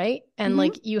 right? And Mm-hmm.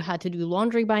 like you had to do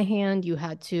laundry by hand.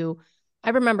 I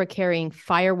remember carrying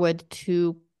firewood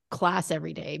to class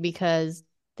every day because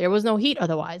there was no heat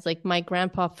otherwise. Like my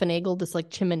grandpa finagled this like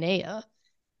chimenea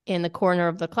in the corner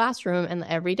of the classroom, and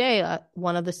every day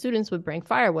one of the students would bring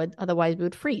firewood, otherwise we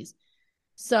would freeze.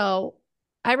 So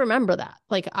I remember that.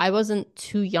 Like I wasn't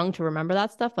too young to remember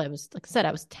that stuff. I was, like I said,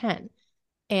 I was 10.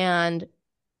 And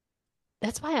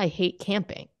that's why I hate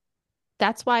camping.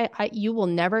 That's why you will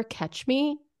never catch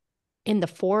me in the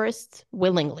forest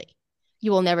willingly.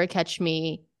 You will never catch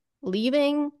me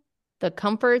leaving the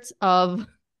comforts of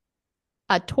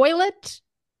a toilet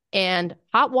and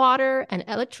hot water and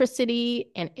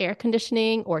electricity and air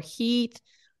conditioning or heat,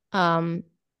 um,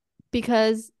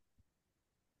 because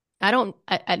I don't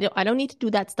need to do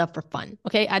that stuff for fun.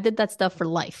 Okay, I did that stuff for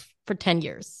life for 10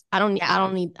 years. Yeah. I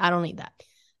don't need that.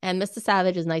 And Mr.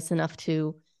 Savage is nice enough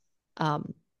to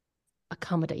um,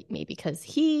 accommodate me because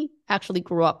he actually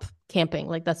grew up camping.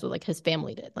 Like that's what like his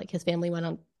family did. Like his family went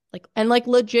on like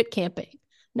legit camping,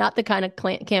 not the kind of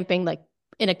camping like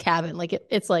in a cabin. Like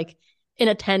it's like in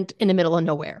a tent in the middle of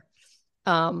nowhere.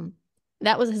 Um,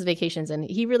 that was his vacations, and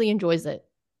he really enjoys it.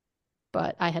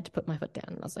 But I had to put my foot down,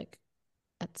 and I was like,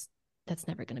 that's that's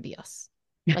never going to be us.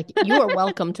 Like you are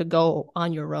welcome to go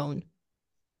on your own.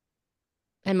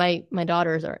 And my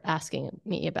daughters are asking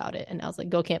me about it, and I was like,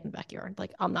 go camp in the backyard.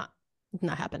 Like I'm not, it's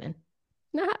not happening.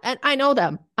 Not, and I know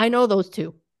them. I know those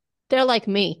two. They're like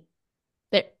me.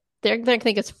 They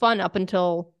think it's fun up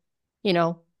until, you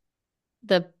know,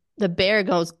 the bear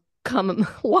goes come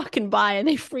walking by and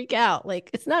they freak out.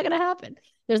 Like it's not gonna happen.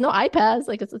 There's no iPads.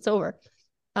 Like it's over.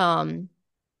 Um,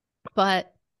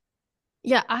 but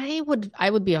yeah, I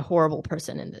would be a horrible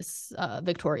person in this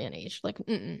Victorian age. Like,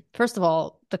 first of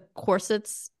all, the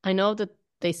corsets. I know that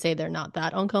they say they're not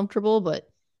that uncomfortable, but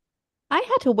I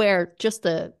had to wear just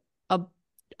a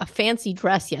a fancy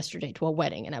dress yesterday to a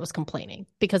wedding, and I was complaining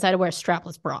because I had to wear a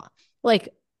strapless bra. Like,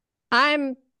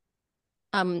 I'm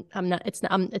I'm not. It's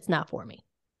not for me.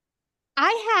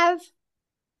 I have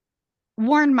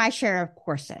worn my share of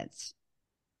corsets,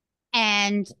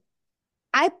 and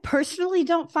I personally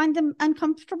don't find them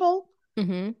uncomfortable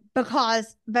Mm-hmm.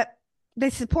 but they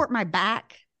support my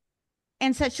back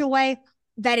in such a way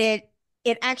that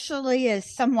it actually is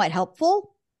somewhat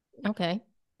helpful. Okay.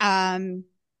 Um,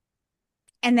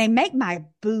 and they make my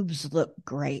boobs look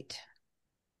great.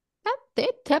 They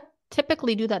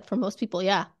typically do that for most people.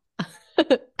 Yeah.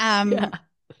 Um, Yeah.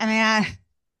 I mean,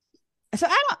 so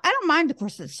I don't mind the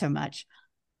corset so much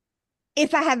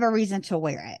if I have a reason to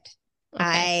wear it.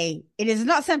 Okay. It is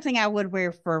not something I would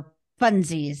wear for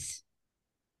funsies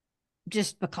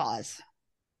just because.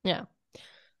 Yeah.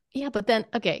 Yeah, but then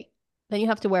okay, then you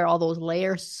have to wear all those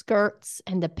layer skirts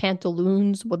and the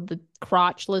pantaloons with the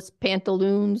crotchless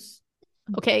pantaloons.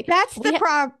 Okay. That's the We ha-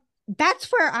 problem. That's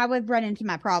where I would run into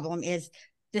my problem is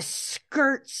the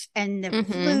skirts and the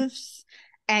mm-hmm. floofs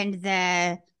and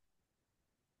the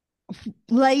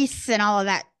lace and all of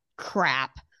that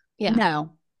crap. Yeah.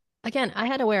 No, Again, I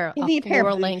had to wear give a me a pair of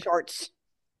floor boob length, shorts.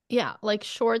 yeah, like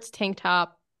shorts, tank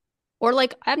top, or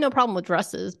like I have no problem with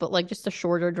dresses, but like just a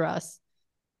shorter dress.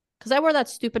 Because I wore that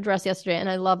stupid dress yesterday and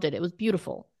I loved it. It was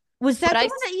beautiful. Was But that the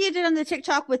one that you did on the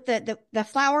TikTok with the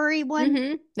flowery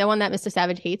one? the one that Mr.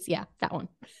 Savage hates, yeah, that one.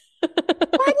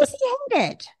 Why does he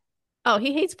hate it? Oh,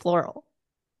 he hates floral.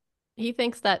 He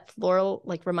thinks that floral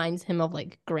like reminds him of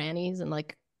like grannies and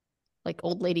like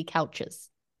old lady couches,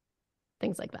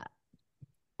 things like that.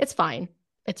 It's fine.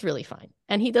 It's really fine.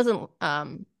 And he doesn't I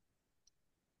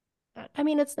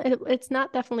mean it's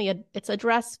not definitely it's a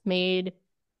dress made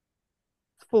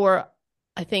for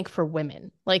I think for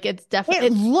women. Like it's definitely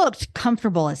It looked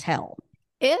comfortable as hell.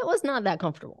 it was not that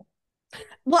comfortable.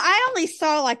 Well, I only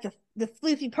saw like the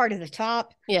floofy part of the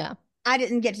top. Yeah. I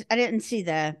didn't see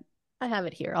the. I have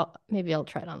it here. Maybe I'll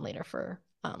try it on later for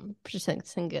just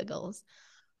some giggles.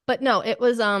 But no, it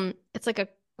was it's like a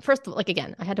first of all, like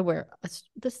again, I had to wear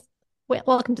this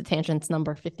welcome to Tangents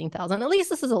number 15,000. At least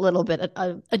this is a little bit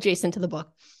adjacent to the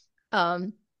book. I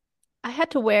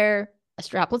had to wear a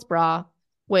strapless bra,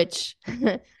 which,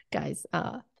 guys,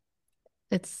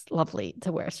 it's lovely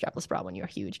to wear a strapless bra when you're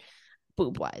huge,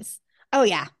 boob-wise. Oh,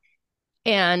 yeah.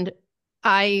 And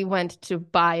I went to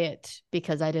buy it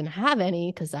because I didn't have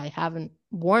any, because I haven't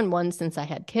worn one since I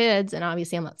had kids, and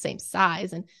obviously I'm not the same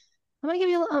size. And I'm going to give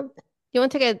you you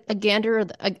want to take a gander,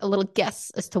 a little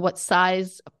guess as to what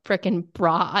size freaking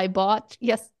bra I bought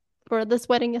for this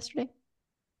wedding yesterday?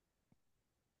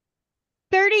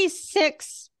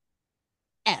 36F.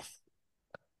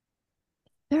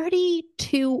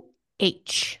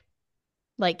 32H.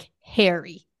 Like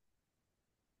hairy.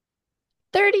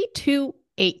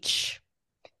 32H.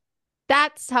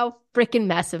 That's how freaking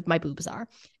massive my boobs are.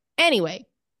 Anyway,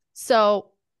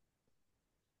 so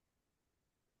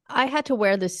I had to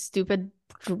wear this stupid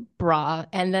bra,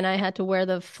 and then I had to wear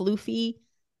the floofy,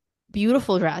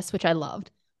 beautiful dress, which I loved.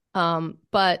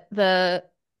 But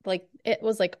it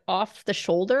was like off the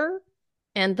shoulder,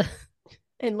 and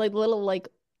like little like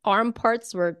arm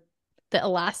parts where the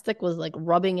elastic was like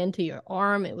rubbing into your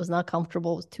arm. It was not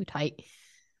comfortable. It was too tight.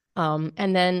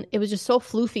 And then it was just so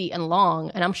floofy and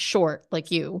long, and I'm short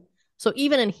like you. So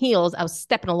even in heels, I was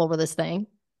stepping all over this thing.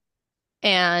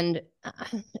 And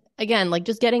again, like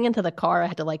just getting into the car, I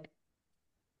had to like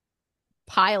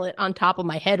pile it on top of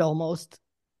my head almost.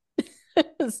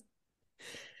 Too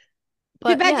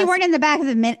bad you weren't in the back of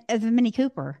the Mini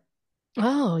Cooper.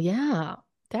 Oh, yeah.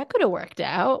 That could have worked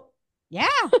out. Yeah.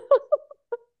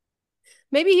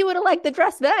 Maybe he would have liked the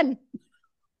dress then.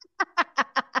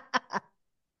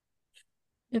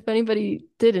 If anybody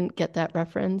didn't get that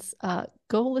reference,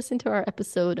 go listen to our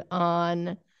episode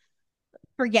on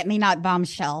Forget Me Not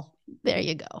Bombshell. There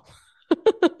you go.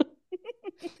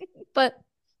 But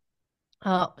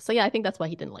so yeah, I think that's why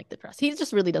he didn't like the dress. He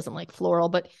just really doesn't like floral,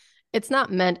 but it's not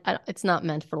meant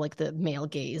for like the male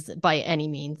gaze by any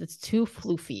means. It's too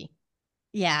floofy.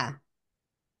 Yeah.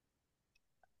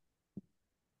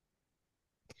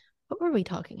 What were we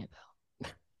talking about?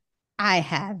 I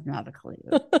have not a clue.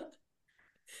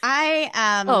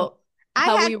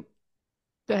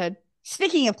 Go ahead.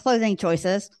 Speaking of clothing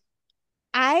choices,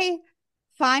 I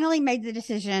finally made the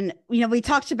decision. You know, we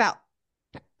talked about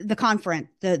the conference,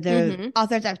 the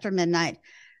Authors After Midnight,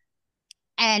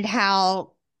 and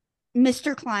how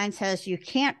Mr. Klein says you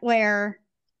can't wear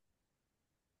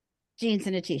jeans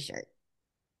and a t-shirt.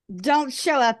 Don't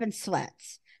show up in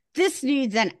sweats. This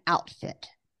needs an outfit.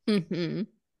 Mm-hmm.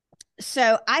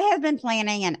 So I have been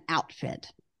planning an outfit,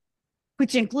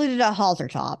 which included a halter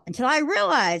top, until I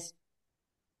realized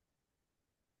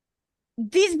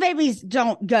these babies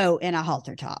don't go in a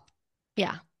halter top.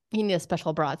 Yeah. You need a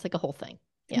special bra. It's like a whole thing.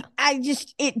 Yeah.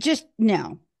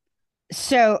 No.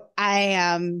 So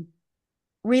I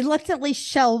reluctantly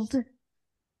shelved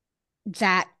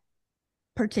that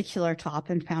particular top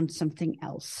and found something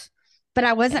else. But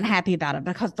I wasn't happy about it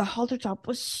because the halter top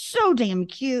was so damn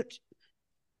cute.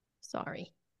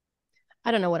 Sorry.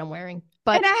 I don't know what I'm wearing.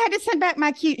 But and I had to send back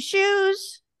my cute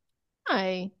shoes.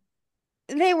 They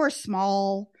were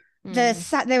small.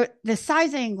 The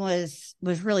sizing was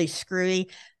really screwy.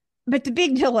 But the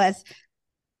big deal was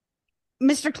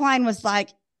Mr. Klein was like,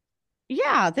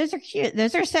 yeah, those are cute.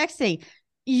 Those are sexy.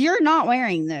 You're not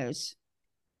wearing those.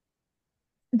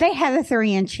 They have a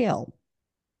 3-inch heel.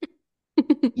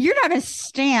 You're not going to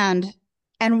stand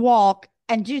and walk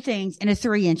and do things in a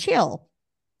 3-inch heel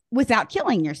without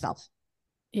killing yourself.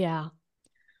 Yeah.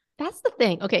 That's the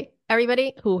thing. Okay,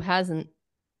 everybody who hasn't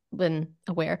been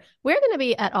aware, we're going to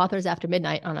be at Authors After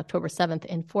Midnight on October 7th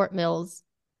in Fort Mills,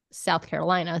 South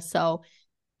Carolina. So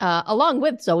along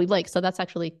with Zoe Blake. So that's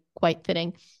actually quite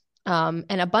fitting. And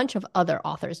a bunch of other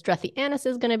authors. Drethy Annis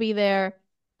is going to be there.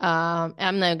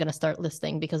 I'm not going to start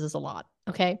listing because there's a lot.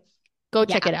 Okay. Go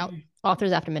check it out.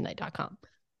 AuthorsAfterMidnight.com.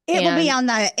 It will be on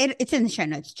it's in the show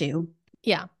notes too.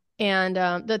 Yeah. And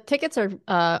the tickets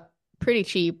are pretty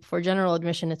cheap. For general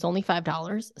admission, it's only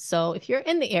 $5. So if you're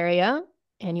in the area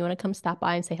and you want to come stop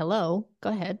by and say hello,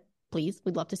 go ahead, please.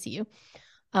 We'd love to see you.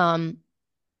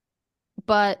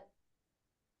 But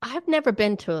I've never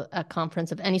been to a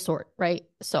conference of any sort, right?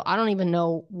 So I don't even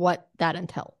know what that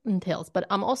entails. But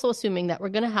I'm also assuming that we're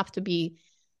going to have to be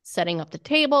setting up the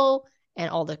table and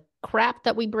all the crap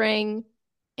that we bring.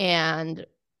 And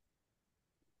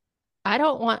I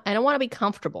don't want to be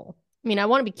comfortable. I mean, I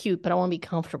want to be cute, but I want to be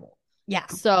comfortable. Yeah.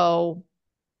 So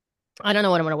I don't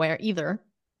know what I'm going to wear either.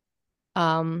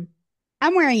 I'm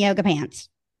wearing yoga pants.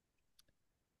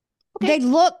 Okay. They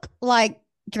look like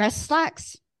dress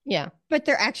slacks. Yeah. But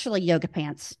they're actually yoga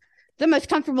pants. The most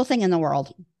comfortable thing in the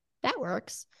world. That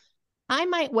works. I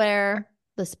might wear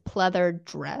this pleather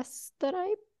dress that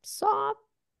I saw.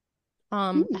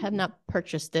 I have not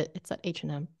purchased it. It's at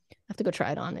H&M. I have to go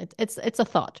try it on. It's a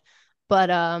thought. But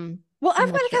Well, I'm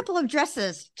I've not got a sure. couple of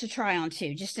dresses to try on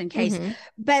too, just in case. Mhm.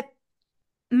 But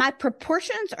my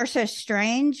proportions are so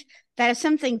strange that if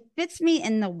something fits me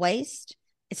in the waist,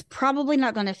 it's probably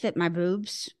not going to fit my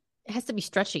boobs. It has to be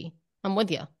stretchy. I'm with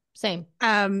you. Same.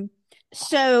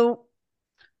 So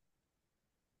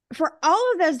for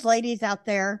all of those ladies out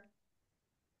there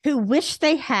who wish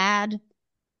they had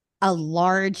a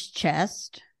large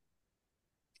chest,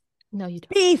 No, you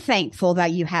don't. be thankful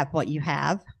that you have what you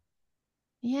have.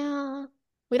 Yeah.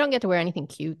 We don't get to wear anything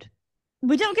cute.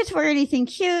 We don't get to wear anything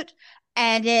cute,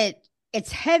 and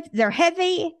it's heavy. They're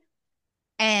heavy,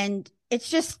 and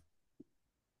it's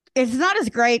not as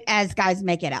great as guys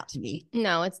make it out to be.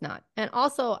 No, it's not. And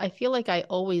also, I feel like I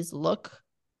always look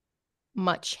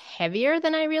much heavier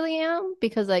than I really am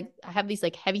because like I have these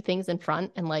like heavy things in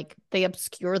front and like they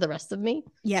obscure the rest of me.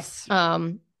 Yes.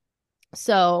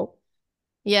 So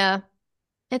yeah,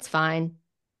 it's fine.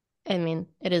 I mean,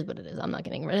 it is what it is. I'm not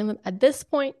getting rid of them. At this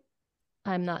point,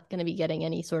 I'm not going to be getting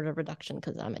any sort of reduction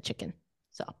because I'm a chicken.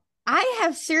 So I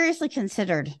have seriously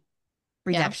considered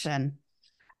reduction.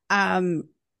 But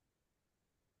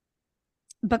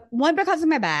one, because of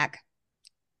my back,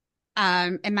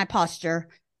 and my posture,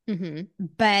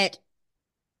 but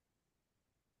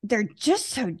they're just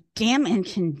so damn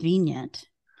inconvenient.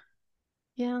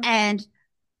 Yeah. And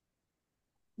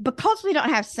because we don't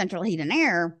have central heat and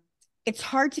air, it's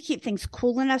hard to keep things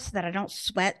cool enough so that I don't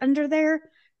sweat under there.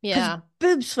 Yeah.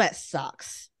 Boob sweat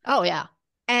sucks. Oh, yeah.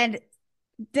 And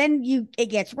then it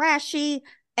gets rashy,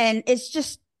 and it's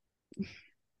just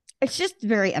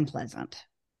very unpleasant.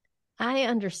 I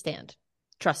understand.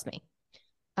 Trust me.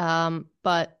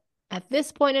 But at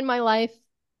this point in my life,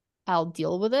 I'll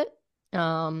deal with it.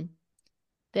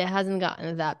 It hasn't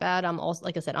gotten that bad. I'm also,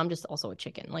 like I said, I'm just also a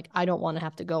chicken. Like, I don't want to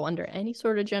have to go under any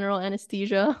sort of general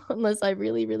anesthesia unless I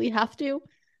really, really have to.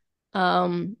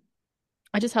 I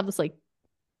just have this like,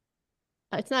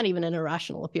 it's not even an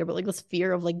irrational fear, but like this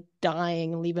fear of like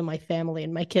dying and leaving my family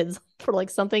and my kids for like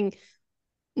something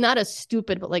not as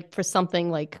stupid, but like for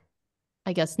something like,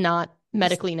 I guess not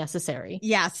medically necessary.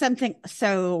 Yeah, something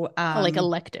so or like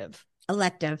elective.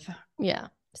 Yeah.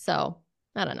 So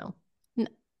I don't know.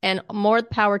 And more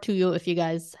power to you if you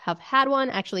guys have had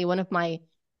one. Actually, one of my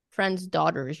friend's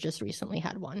daughters just recently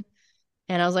had one.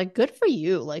 And I was like, good for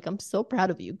you. Like, I'm so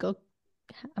proud of you.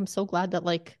 I'm so glad that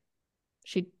like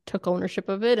she took ownership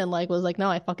of it and like was like, no,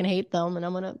 I fucking hate them and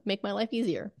I'm gonna make my life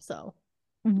easier. So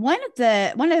one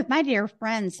of my dear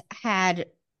friends had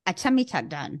a tummy tuck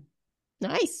done.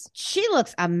 Nice. She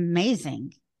looks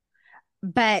amazing.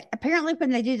 But apparently when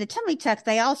they do the tummy tuck,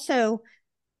 they also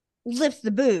lift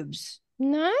the boobs.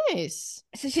 Nice.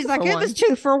 So she's like, it was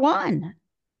 2 for 1.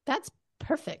 That's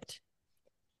perfect.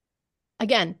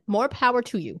 Again, more power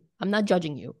to you. I'm not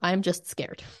judging you. I'm just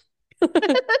scared.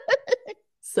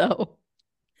 So,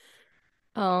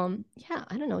 yeah,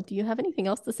 I don't know. Do you have anything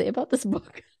else to say about this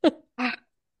book? Look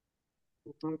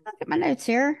at my notes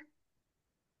here.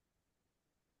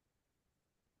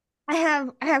 I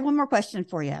have one more question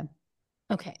for you.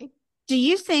 Okay. Do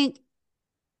you think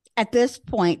at this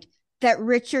point that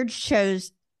Richard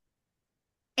shows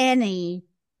any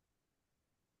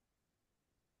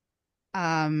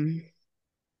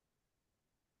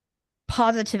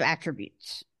positive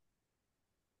attributes?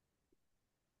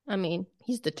 I mean,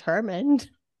 he's determined.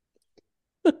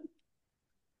 Well,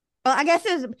 I guess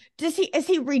is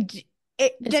he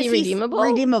redeemable?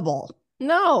 Redeemable?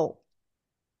 No,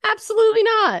 absolutely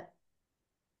not.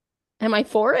 Am I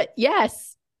for it?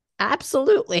 Yes,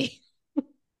 absolutely.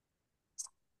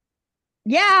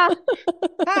 Yeah.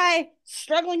 Hi,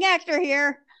 struggling actor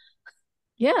here.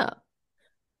 Yeah.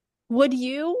 Here's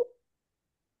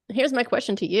my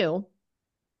question to you.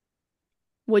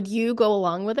 Would you go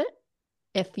along with it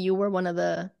if you were one of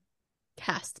the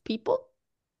cast people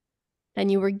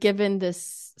and you were given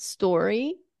this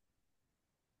story?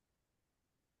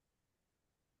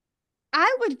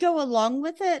 I would go along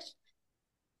with it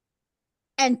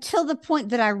until the point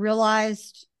that I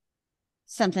realized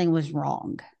something was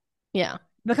wrong. Yeah.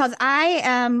 Because I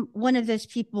am one of those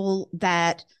people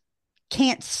that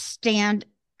can't stand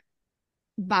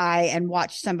by and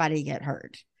watch somebody get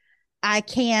hurt. I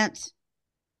can't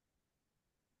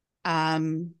I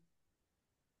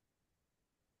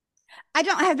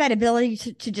don't have that ability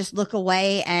to just look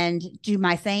away and do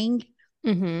my thing.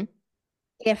 Mm-hmm.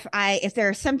 If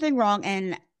there's something wrong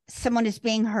and someone is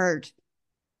being hurt,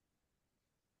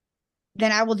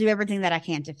 then I will do everything that I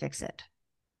can to fix it.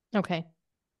 Okay.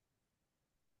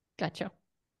 Gotcha.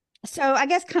 So I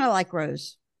guess kind of like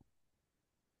Rose.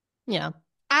 Yeah.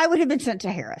 I would have been sent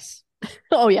to Harris.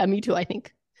 Oh yeah, me too, I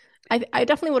think. I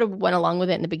definitely would have went along with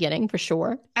it in the beginning for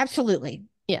sure. Absolutely.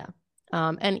 Yeah.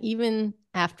 And even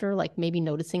after like maybe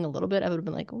noticing a little bit, I would have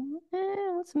been like,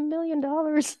 what's $1 million?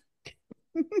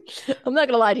 I'm not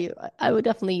gonna lie to you. I would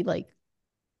definitely like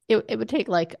it would take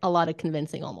like a lot of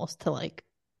convincing almost to like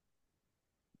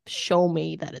show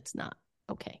me that it's not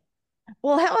okay.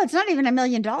 Well, hell, it's not even $1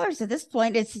 million at this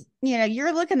point. It's,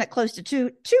 you're looking at close to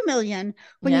 2 million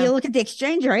when Yeah. you look at the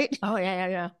exchange rate. Oh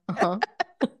yeah. Uh-huh.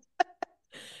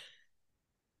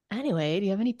 Anyway, do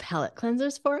you have any palette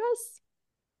cleansers for us?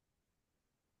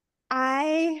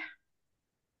 I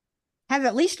have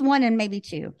at least one and maybe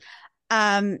two.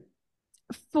 Um,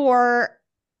 for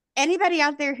anybody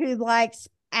out there who likes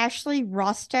Ashley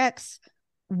Rostek's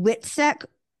Witsec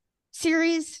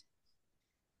series,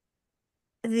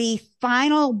 the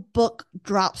final book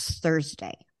drops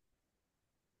Thursday.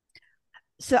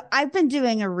 So I've been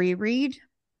doing a reread.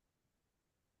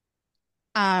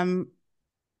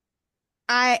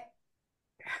 I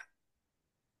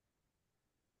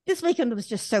This weekend was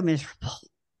just so miserable.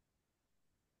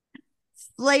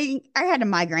 I had a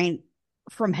migraine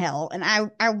from hell, and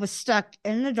I was stuck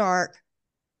in the dark,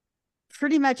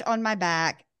 pretty much on my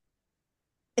back.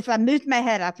 If I moved my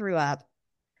head, I threw up.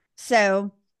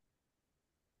 So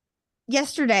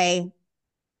yesterday,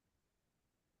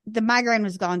 the migraine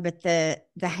was gone, but the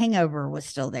hangover was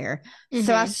still there.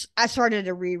 So I started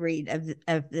a reread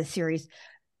of the series.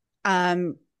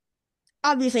 Um,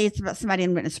 Obviously, it's about somebody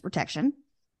in witness protection.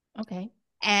 Okay.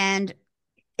 And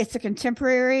it's a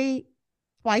contemporary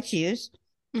White Shoes.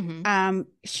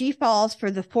 She falls for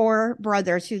the four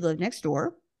brothers who live next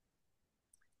door.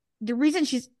 The reason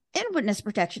she's in witness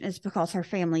protection is because her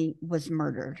family was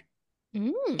murdered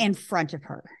in front of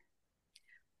her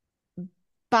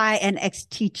by an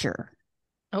ex-teacher.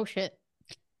 Oh shit.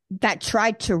 That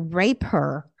tried to rape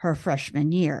her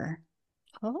freshman year.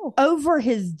 Oh. Over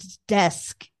his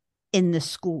desk in the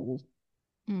school.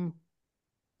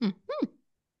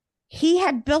 He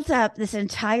had built up this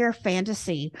entire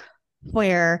fantasy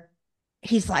where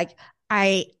he's like,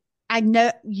 I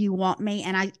know you want me,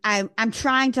 and I'm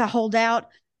trying to hold out,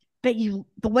 but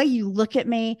the way you look at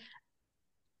me,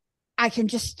 I can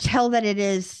just tell that it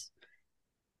is.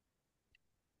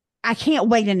 I can't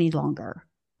wait any longer.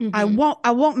 I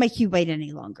won't make you wait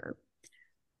any longer.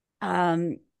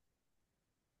 And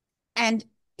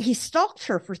he stalked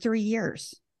her for 3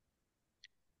 years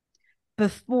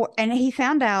before, and he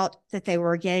found out that they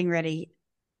were getting ready.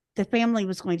 The family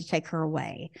was going to take her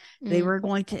away. They were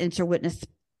going to enter witness,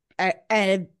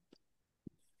 and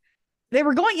they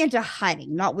were going into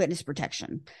hiding, not witness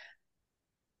protection.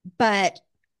 But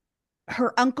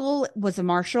her uncle was a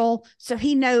marshal, so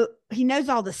he knows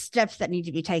all the steps that need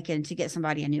to be taken to get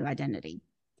somebody a new identity.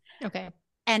 Okay.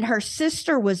 And her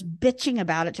sister was bitching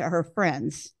about it to her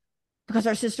friends because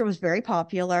her sister was very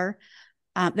popular.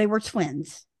 They were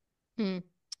twins.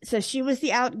 So she was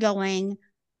the outgoing,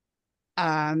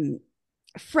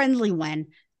 friendly one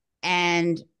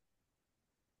and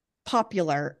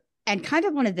popular and kind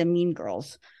of one of the mean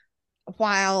girls,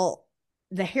 while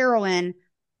the heroine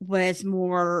was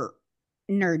more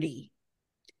nerdy.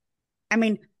 I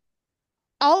mean,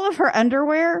 all of her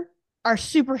underwear are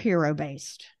superhero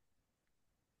based.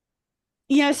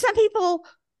 Some people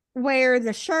wear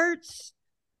the shirts.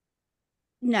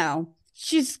 No,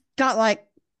 she's got like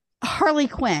Harley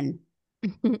Quinn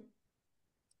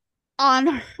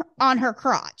on her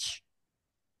crotch,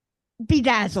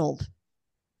 bedazzled.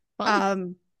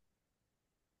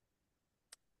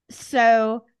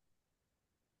 So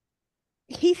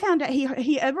he found out,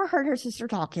 he overheard her sister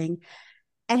talking,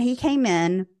 and he came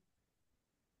in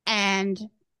and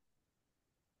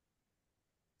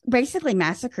basically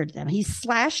massacred them. He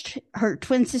slashed her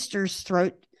twin sister's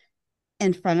throat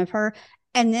in front of her,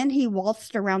 and then he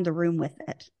waltzed around the room with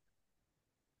it.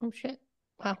 Oh shit.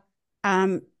 Wow.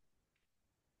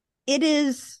 It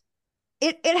has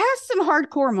some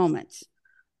hardcore moments.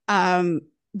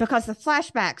 Because the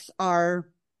flashbacks are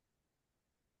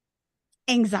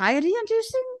anxiety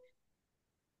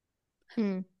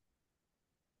inducing.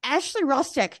 Ashley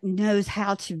Rostek knows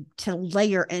how to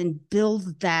layer and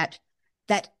build that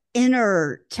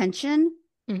inner tension.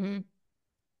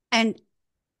 And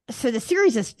so the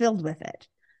series is filled with it.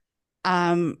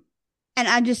 And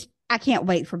I can't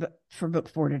wait for book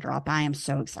 4 to drop. I am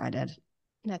so excited.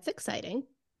 That's exciting.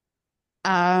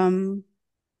 Classes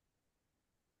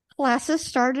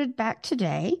started back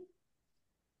today.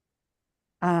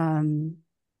 And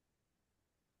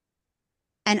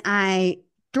I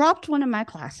dropped one of my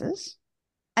classes,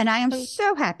 and I am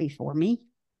so happy for me.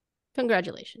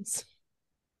 Congratulations.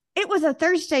 It was a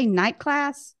Thursday night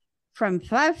class from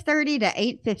 5:30 to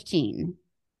 8:15.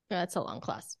 That's a long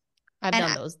class. I've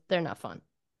done those. They're not fun.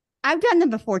 I've done them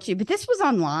before too, but this was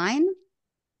online.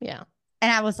 Yeah.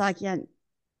 And I was like, yeah,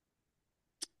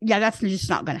 that's just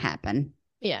not going to happen.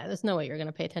 Yeah, there's no way you're going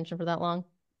to pay attention for that long.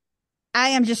 I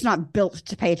am just not built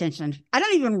to pay attention. I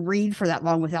don't even read for that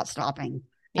long without stopping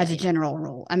as a general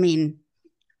rule. I mean.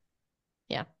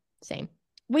 Yeah, same.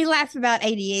 We laugh about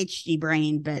ADHD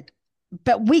brain, but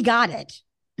we got it.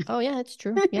 Oh, yeah, it's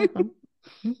true. Yeah.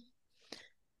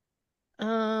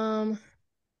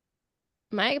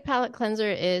 My palate cleanser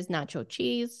is nacho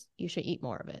cheese. You should eat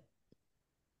more of it.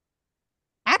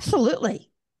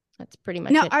 Absolutely. That's pretty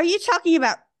much now, it. Are you talking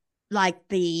about like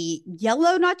the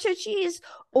yellow nacho cheese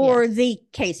or the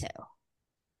queso?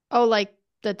 Oh, like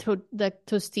the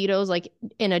Tostitos, like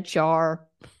in a jar.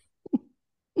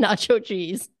 Nacho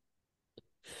cheese.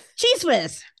 Cheese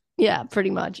whiz. Yeah, pretty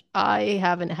much. I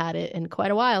haven't had it in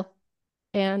quite a while.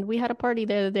 And we had a party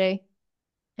the other day.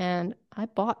 And I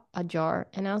bought a jar.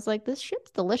 And I was like, this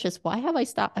shit's delicious. Why have I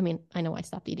stopped? I mean, I know I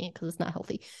stopped eating it because it's not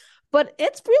healthy. But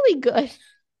it's really good.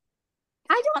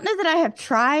 I don't know that I have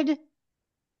tried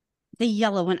the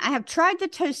yellow one. I have tried the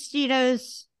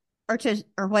Tostitos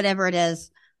or whatever it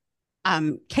is,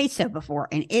 queso before,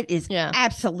 and it is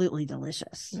absolutely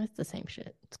delicious. It's the same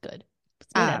shit. It's good.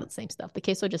 It's made out of the same stuff. The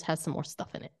queso just has some more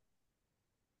stuff in it.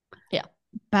 Yeah.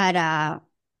 But I'm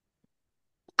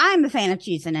a fan of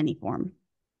cheese in any form.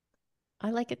 I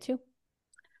like it too.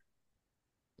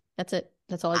 That's it.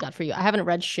 That's all I got for you. I haven't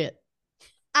read shit.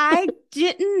 I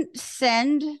didn't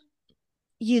send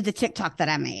you the TikTok that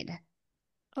I made.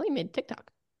 Oh, you made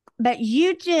TikTok. But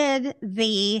you did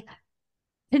the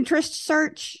Pinterest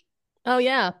search. Oh,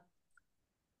 yeah.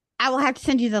 I will have to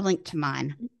send you the link to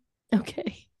mine.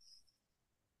 Okay.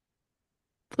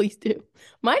 Please do.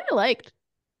 Mine I liked.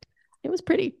 It was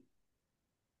pretty.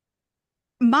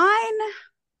 Mine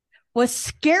was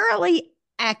scarily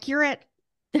accurate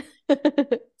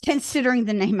considering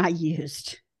the name I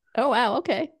used. Oh, wow.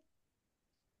 Okay.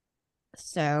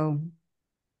 So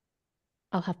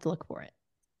I'll have to look for it.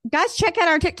 Guys, check out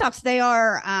our TikToks. They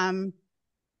are,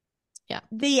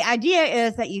 the idea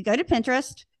is that you go to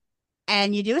Pinterest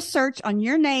and you do a search on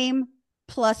your name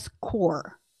plus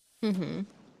core. Mm-hmm.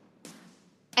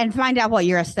 And find out what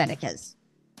your aesthetic is.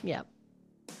 Yeah.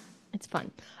 It's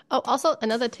fun. Oh, also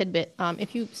another tidbit.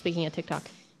 Speaking of TikTok,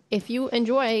 if you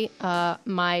enjoy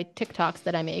my TikToks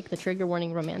that I make, the trigger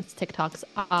warning romance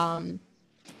TikToks,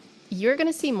 you're going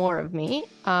to see more of me.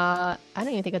 I don't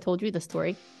even think I told you the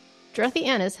story. Dorothy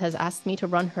Annis has asked me to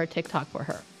run her TikTok for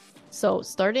her. So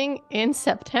starting in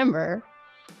September,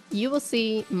 you will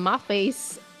see my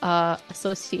face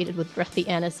associated with Dorothy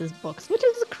Annis's books, which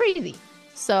is crazy.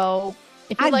 So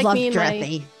if you like me and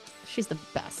Dorothy, she's the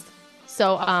best.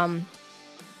 So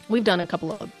we've done a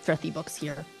couple of Dorothy books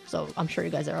here, so I'm sure you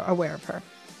guys are aware of her.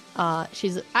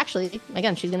 She's actually,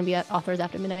 again, she's going to be at Authors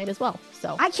After Midnight as well.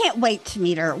 So I can't wait to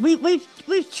meet her.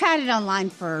 We've chatted online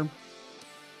for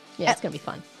it's going to be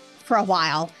fun for a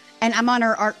while, and I'm on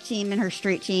her art team and her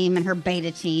street team and her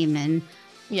beta team, and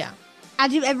I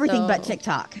do everything but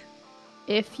TikTok.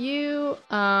 If you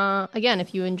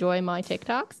if you enjoy my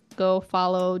TikToks, go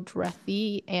follow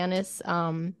Dorothy Annis.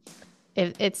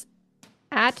 It's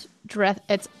at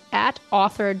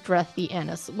author Dorothy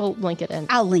Annis. We'll link it in.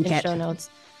 I'll link it in show notes.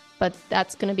 But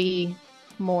that's going to be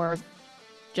more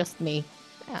just me.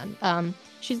 And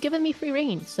she's given me free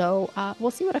reign, so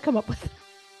we'll see what I come up with.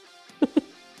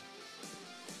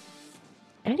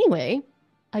 Anyway,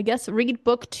 I guess read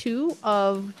book 2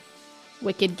 of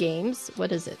Wicked Games.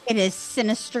 What is it? It is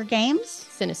Sinister Games.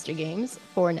 Sinister Games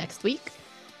for next week.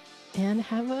 And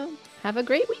have a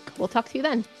great week. We'll talk to you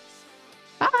then.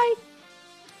 Bye.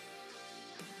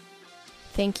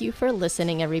 Thank you for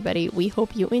listening, everybody. We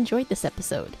hope you enjoyed this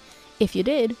episode. If you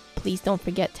did, please don't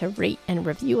forget to rate and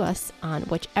review us on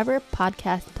whichever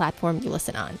podcast platform you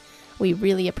listen on. We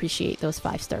really appreciate those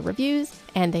 5-star reviews,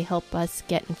 and they help us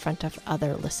get in front of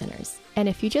other listeners. And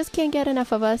if you just can't get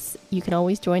enough of us, you can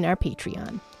always join our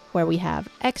Patreon, where we have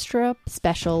extra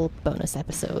special bonus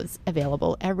episodes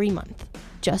available every month.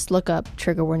 Just look up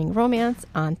Trigger Warning Romance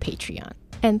on Patreon.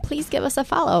 And please give us a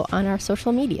follow on our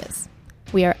social medias.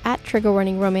 We are at Trigger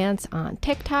Warning Romance on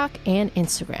TikTok and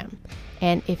Instagram.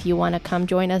 And if you want to come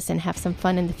join us and have some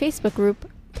fun in the Facebook group,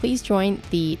 please join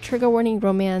the Trigger Warning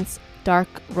Romance Dark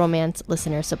Romance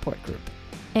Listener Support Group.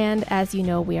 And as you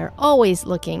know, we are always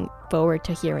looking forward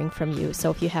to hearing from you.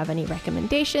 So if you have any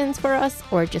recommendations for us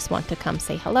or just want to come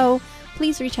say hello,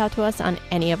 please reach out to us on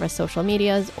any of our social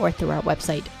medias or through our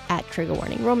website at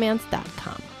triggerwarningromance.com.